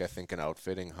break, I think, an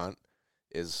outfitting hunt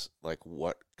is like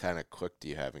what kind of cook do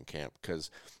you have in camp? Because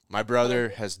my brother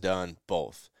has done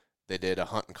both. They did a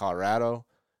hunt in Colorado,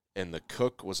 and the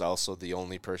cook was also the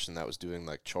only person that was doing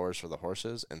like chores for the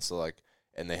horses, and so like,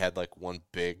 and they had like one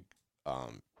big,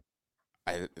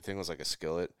 I think it was like a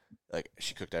skillet. Like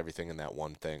she cooked everything in that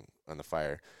one thing on the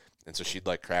fire. And so she'd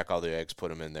like crack all the eggs, put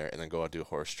them in there, and then go out do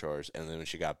horse chores. And then when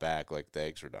she got back, like the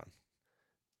eggs were done,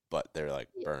 but they're like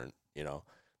burnt,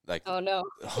 like oh no,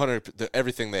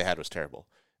 everything they had was terrible.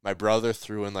 My brother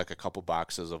threw in like a couple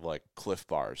boxes of like Cliff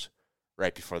Bars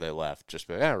right before they left, just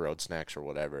road snacks or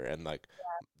whatever. And like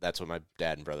That's what my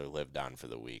dad and brother lived on for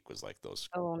the week, was like those.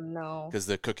 Oh no. Because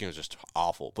the cooking was just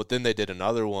awful. But then they did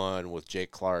another one with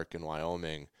Jake Clark in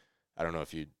Wyoming. I don't know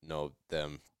if you know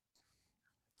them.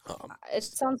 It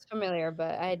sounds familiar,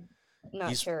 but I'm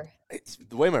not sure.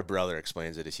 The way my brother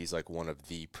explains it is he's like one of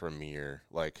the premier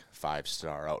like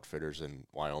 5-star outfitters in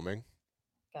Wyoming.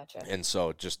 Gotcha. And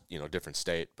so just, different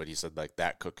state, but he said like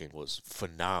that cooking was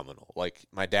phenomenal. Like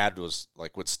my dad was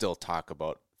like would still talk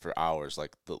about for hours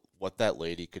like what that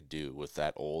lady could do with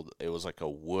that it was like a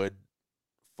wood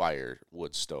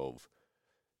stove.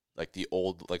 Like the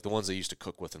old, like the ones they used to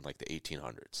cook with in like the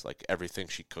 1800s. Like everything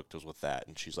she cooked was with that,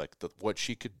 and she's like, what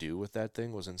she could do with that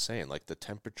thing was insane. Like the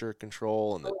temperature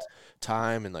control and the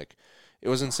time, and like it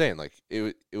was insane. Like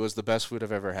it was the best food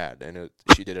I've ever had, and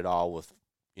she did it all with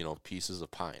pieces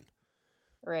of pine.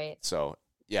 Right. So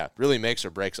yeah, really makes or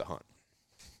breaks a hunt.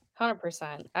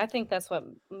 100%. I think that's what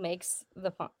makes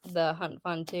the hunt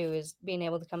fun too, is being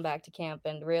able to come back to camp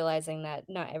and realizing that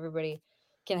not everybody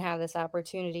can have this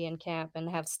opportunity in camp and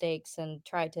have steaks and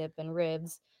tri-tip and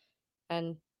ribs.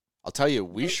 And I'll tell you,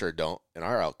 we sure don't in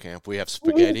our out camp. We have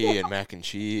spaghetti and mac and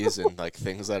cheese and like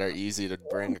things that are easy to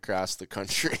bring across the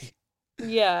country.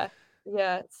 Yeah.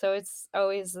 So it's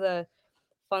always the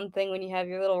fun thing when you have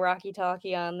your little Rocky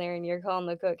Talkie on there and you're calling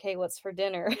the cook, hey, what's for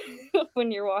dinner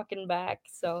when you're walking back.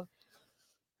 So,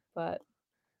 but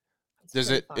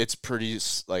it's pretty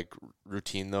like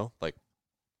routine though. Like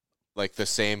the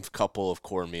same couple of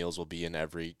core meals will be in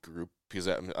every group, because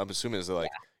I'm assuming it's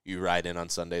like you ride in on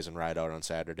Sundays and ride out on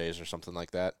Saturdays or something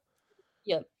like that.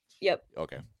 Yep.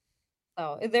 Okay.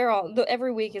 Oh,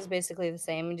 every week is basically the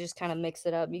same. You just kind of mix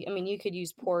it up. You could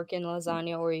use pork in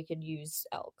lasagna, or you could use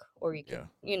elk, or you could,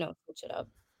 switch it up.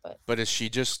 But is she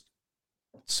just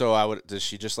does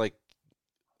she just like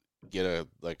get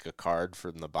a card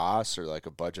from the boss or like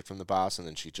a budget from the boss, and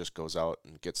then she just goes out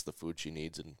and gets the food she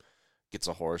needs and gets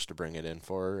a horse to bring it in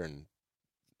for her? And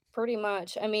pretty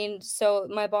much. So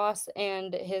my boss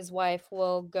and his wife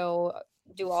will go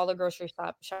do all the grocery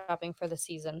shopping for the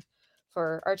season,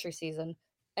 for archery season,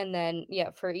 and then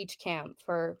for each camp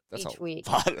for each week.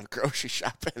 That's a lot of grocery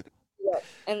shopping. Yeah,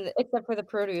 and except for the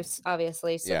produce,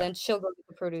 obviously. So Yeah. then she'll go get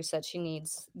the produce that she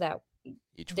needs that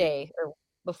each day or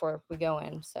before we go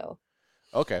in. So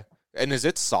okay. And is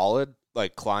it solid,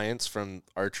 like clients from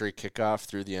archery kickoff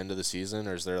through the end of the season,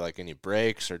 or is there like any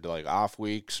breaks or like off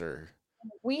weeks? Or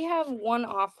we have one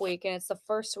off week, and it's the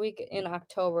first week in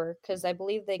October, because I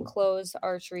believe they close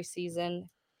archery season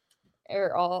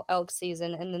or all elk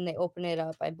season, and then they open it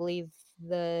up, I believe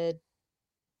the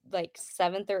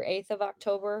 7th or 8th of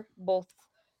October, both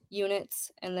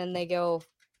units, and then they go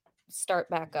start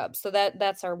back up. So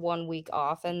that's our 1 week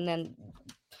off, and then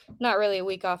not really a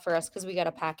week off for us because we got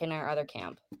to pack in our other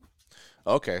camp.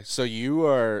 Okay, so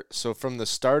from the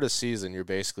start of season, you're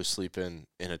basically sleeping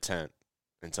in a tent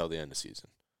until the end of season.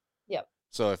 Yep.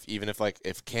 So if you're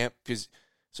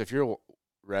a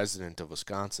resident of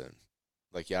Wisconsin,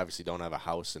 like you obviously don't have a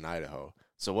house in Idaho.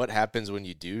 So what happens when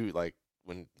you do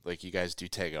when you guys do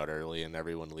take out early and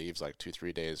everyone leaves like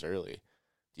 2-3 days early?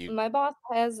 My boss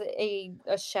has a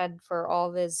shed for all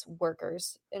of his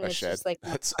workers, and it's shed? just like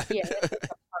it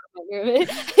is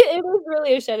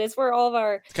really a shed. It's where all of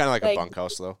our. It's kind of like a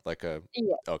bunkhouse though,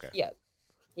 Okay.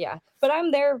 Yeah. But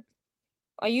I'm there.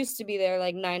 I used to be there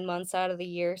like 9 months out of the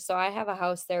year, so I have a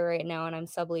house there right now, and I'm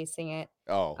subleasing it.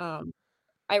 Oh.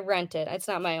 I rent it. It's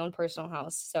not my own personal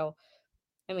house, so.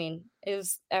 It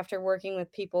was after working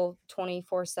with people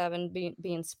 24/7,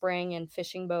 being spring and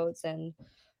fishing boats, and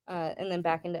then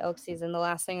back into elk season. The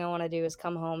last thing I want to do is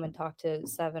come home and talk to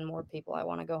 7 more people. I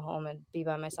want to go home and be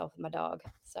by myself with my dog.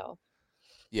 So,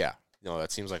 yeah,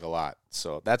 that seems like a lot.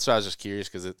 So that's why I was just curious,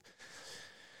 because it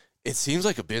seems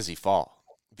like a busy fall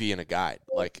being a guide.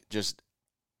 Like just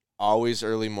always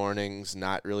early mornings,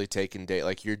 not really taking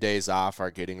like your days off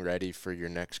are getting ready for your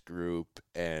next group,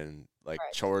 and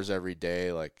chores every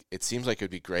day. Like it seems like it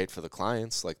would be great for the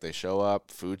clients. Like they show up,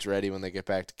 food's ready when they get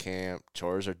back to camp,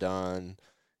 chores are done,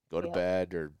 go to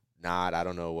bed or not. I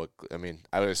don't know what.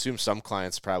 I would assume some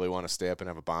clients probably want to stay up and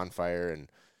have a bonfire and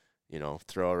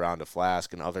throw around a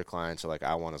flask, and other clients are like,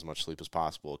 I want as much sleep as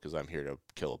possible because I'm here to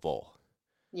kill a bull.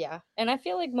 Yeah, and I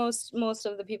feel like most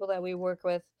of the people that we work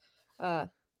with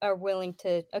are willing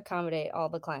to accommodate all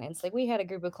the clients. Like we had a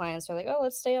group of clients who are like, oh,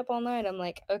 let's stay up all night. I'm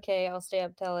like, okay, I'll stay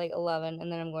up till 11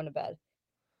 and then I'm going to bed.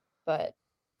 But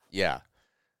yeah,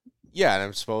 and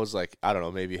I suppose I don't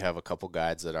know, maybe you have a couple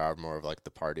guides that are more of like the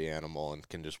party animal and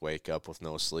can just wake up with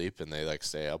no sleep and they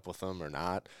stay up with them or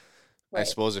not. Right. I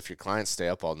suppose if your clients stay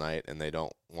up all night and they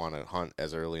don't want to hunt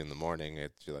as early in the morning,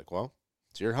 you're like, well,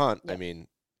 it's your hunt. Yep.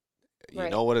 you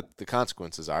know what the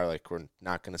consequences are. Like, we're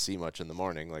not going to see much in the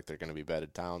morning. Like, they're going to be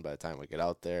bedded down by the time we get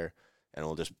out there, and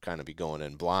we'll just kind of be going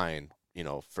in blind, you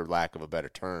know, for lack of a better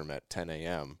term, at 10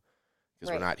 a.m.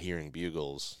 because we're not hearing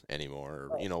bugles anymore,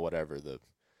 or, you know, whatever. They're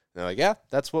like, yeah,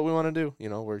 that's what we want to do. You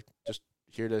know, we're just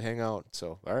here to hang out.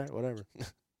 So, all right, whatever.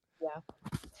 Yeah.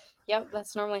 Yep,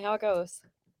 that's normally how it goes.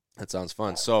 That sounds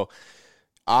fun. So,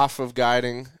 off of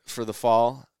guiding for the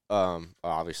fall,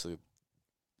 obviously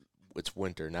it's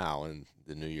winter now, and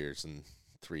the New Year's in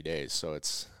 3 days, so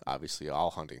it's obviously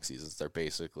all hunting seasons. They're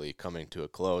basically coming to a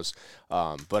close.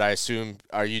 But I assume,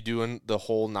 are you doing the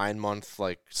whole 9-month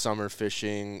like summer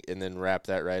fishing and then wrap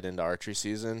that right into archery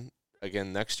season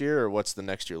again next year, or what's the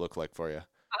next year look like for you?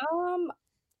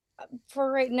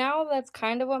 For right now, that's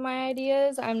kind of what my idea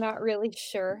is. I'm not really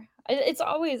sure. It's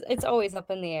always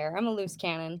up in the air. I'm a loose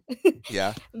cannon.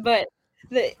 Yeah. But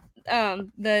the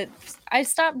I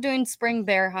stopped doing spring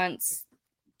bear hunts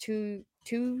two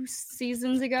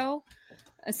seasons ago.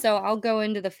 So I'll go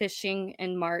into the fishing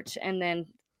in March, and then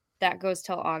that goes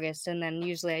till August, and then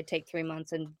usually I take 3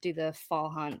 months and do the fall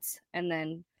hunts, and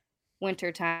then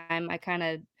winter time I kind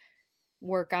of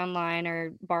work online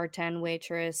or bartend,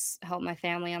 waitress, help my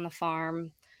family on the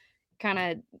farm, kind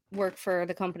of work for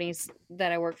the companies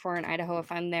that I work for in Idaho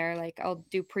if I'm there. Like, I'll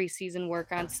do preseason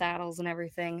work on saddles and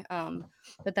everything.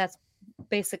 But that's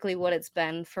basically what it's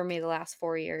been for me the last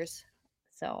 4 years.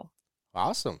 So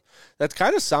awesome. That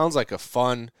kind of sounds like a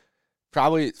fun,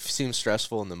 probably seems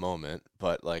stressful in the moment,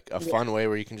 but like a fun way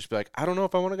where you can just be like, I don't know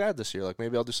if I want to guide this year. Like,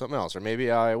 maybe I'll do something else, or maybe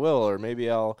I will, or maybe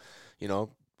I'll, you know,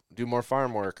 do more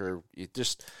farm work, or it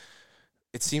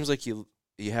seems like you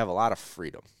have a lot of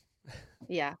freedom.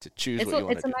 Yeah. To choose what you want to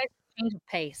do. It's a nice change of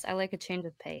pace. I like a change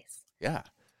of pace. Yeah.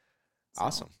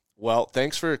 Awesome. Well,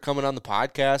 thanks for coming on the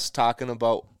podcast, talking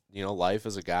about, you know, life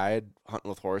as a guide, hunting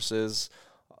with horses,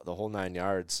 the whole 9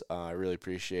 yards. I really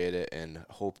appreciate it, and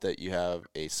hope that you have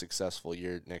a successful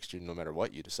year next year, no matter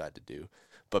what you decide to do.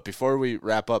 But before we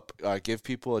wrap up, give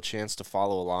people a chance to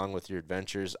follow along with your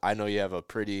adventures. I know you have a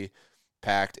pretty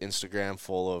packed Instagram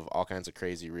full of all kinds of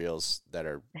crazy reels that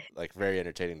are like very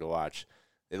entertaining to watch.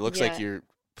 It looks like you're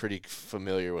pretty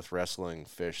familiar with wrestling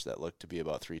fish that look to be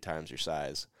about 3 times your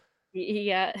size.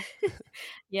 Yeah.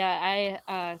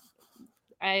 Yeah,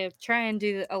 I try and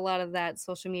do a lot of that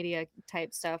social media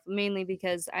type stuff, mainly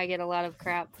because I get a lot of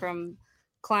crap from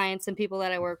clients and people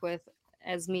that I work with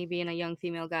as me being a young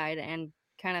female guide, and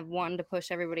kind of wanting to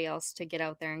push everybody else to get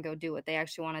out there and go do what they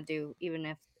actually want to do, even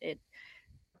if it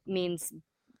means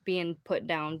being put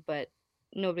down. But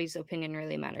nobody's opinion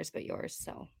really matters but yours.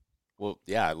 So, well,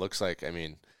 yeah, it looks like, I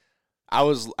mean, I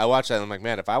watched that and I'm like,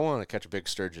 man, if I want to catch a big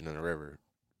sturgeon in a river,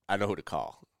 I know who to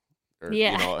call. Or,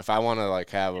 you know, if I want to like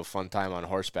have a fun time on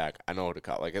horseback, I know who to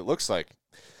call. Like, it looks like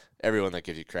everyone that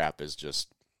gives you crap is just,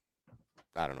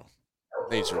 I don't know.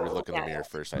 They need to look in the mirror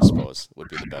first, I suppose, would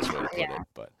be the best way to put it.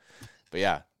 But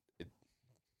yeah.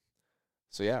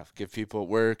 So yeah, give people,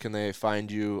 where can they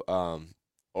find you?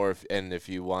 Or if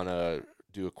you want to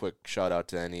do a quick shout out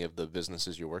to any of the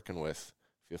businesses you're working with,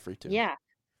 feel free to. Yeah.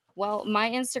 Well, my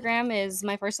Instagram is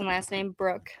my first and last name,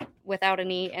 Brooke, without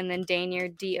an E, and then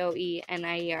Danier,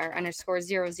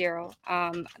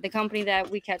 DOENIER_00. The company that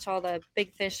we catch all the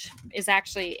big fish is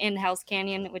actually in Hell's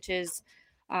Canyon, which is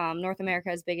North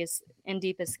America's biggest and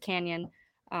deepest canyon.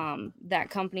 That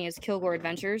company is Kilgore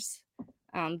Adventures.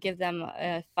 Give them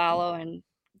a follow and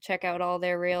check out all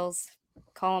their reels.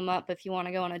 Call them up if you want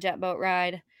to go on a jet boat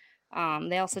ride.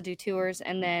 They also do tours,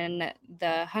 and then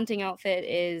the hunting outfit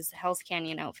is Hell's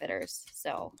Canyon Outfitters.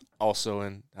 So also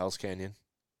in Hell's Canyon.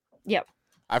 Yep.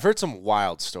 I've heard some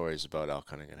wild stories about elk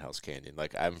hunting in Hell's Canyon.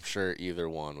 Like, I'm sure either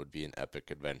one would be an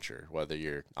epic adventure, whether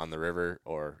you're on the river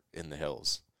or in the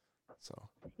hills. So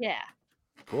yeah,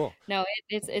 cool. No,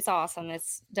 it's awesome.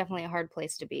 It's definitely a hard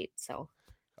place to beat. So.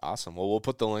 Awesome. Well, we'll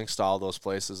put the links to all those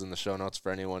places in the show notes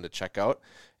for anyone to check out.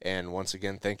 And once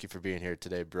again, thank you for being here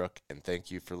today, Brooke, and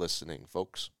thank you for listening,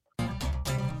 folks.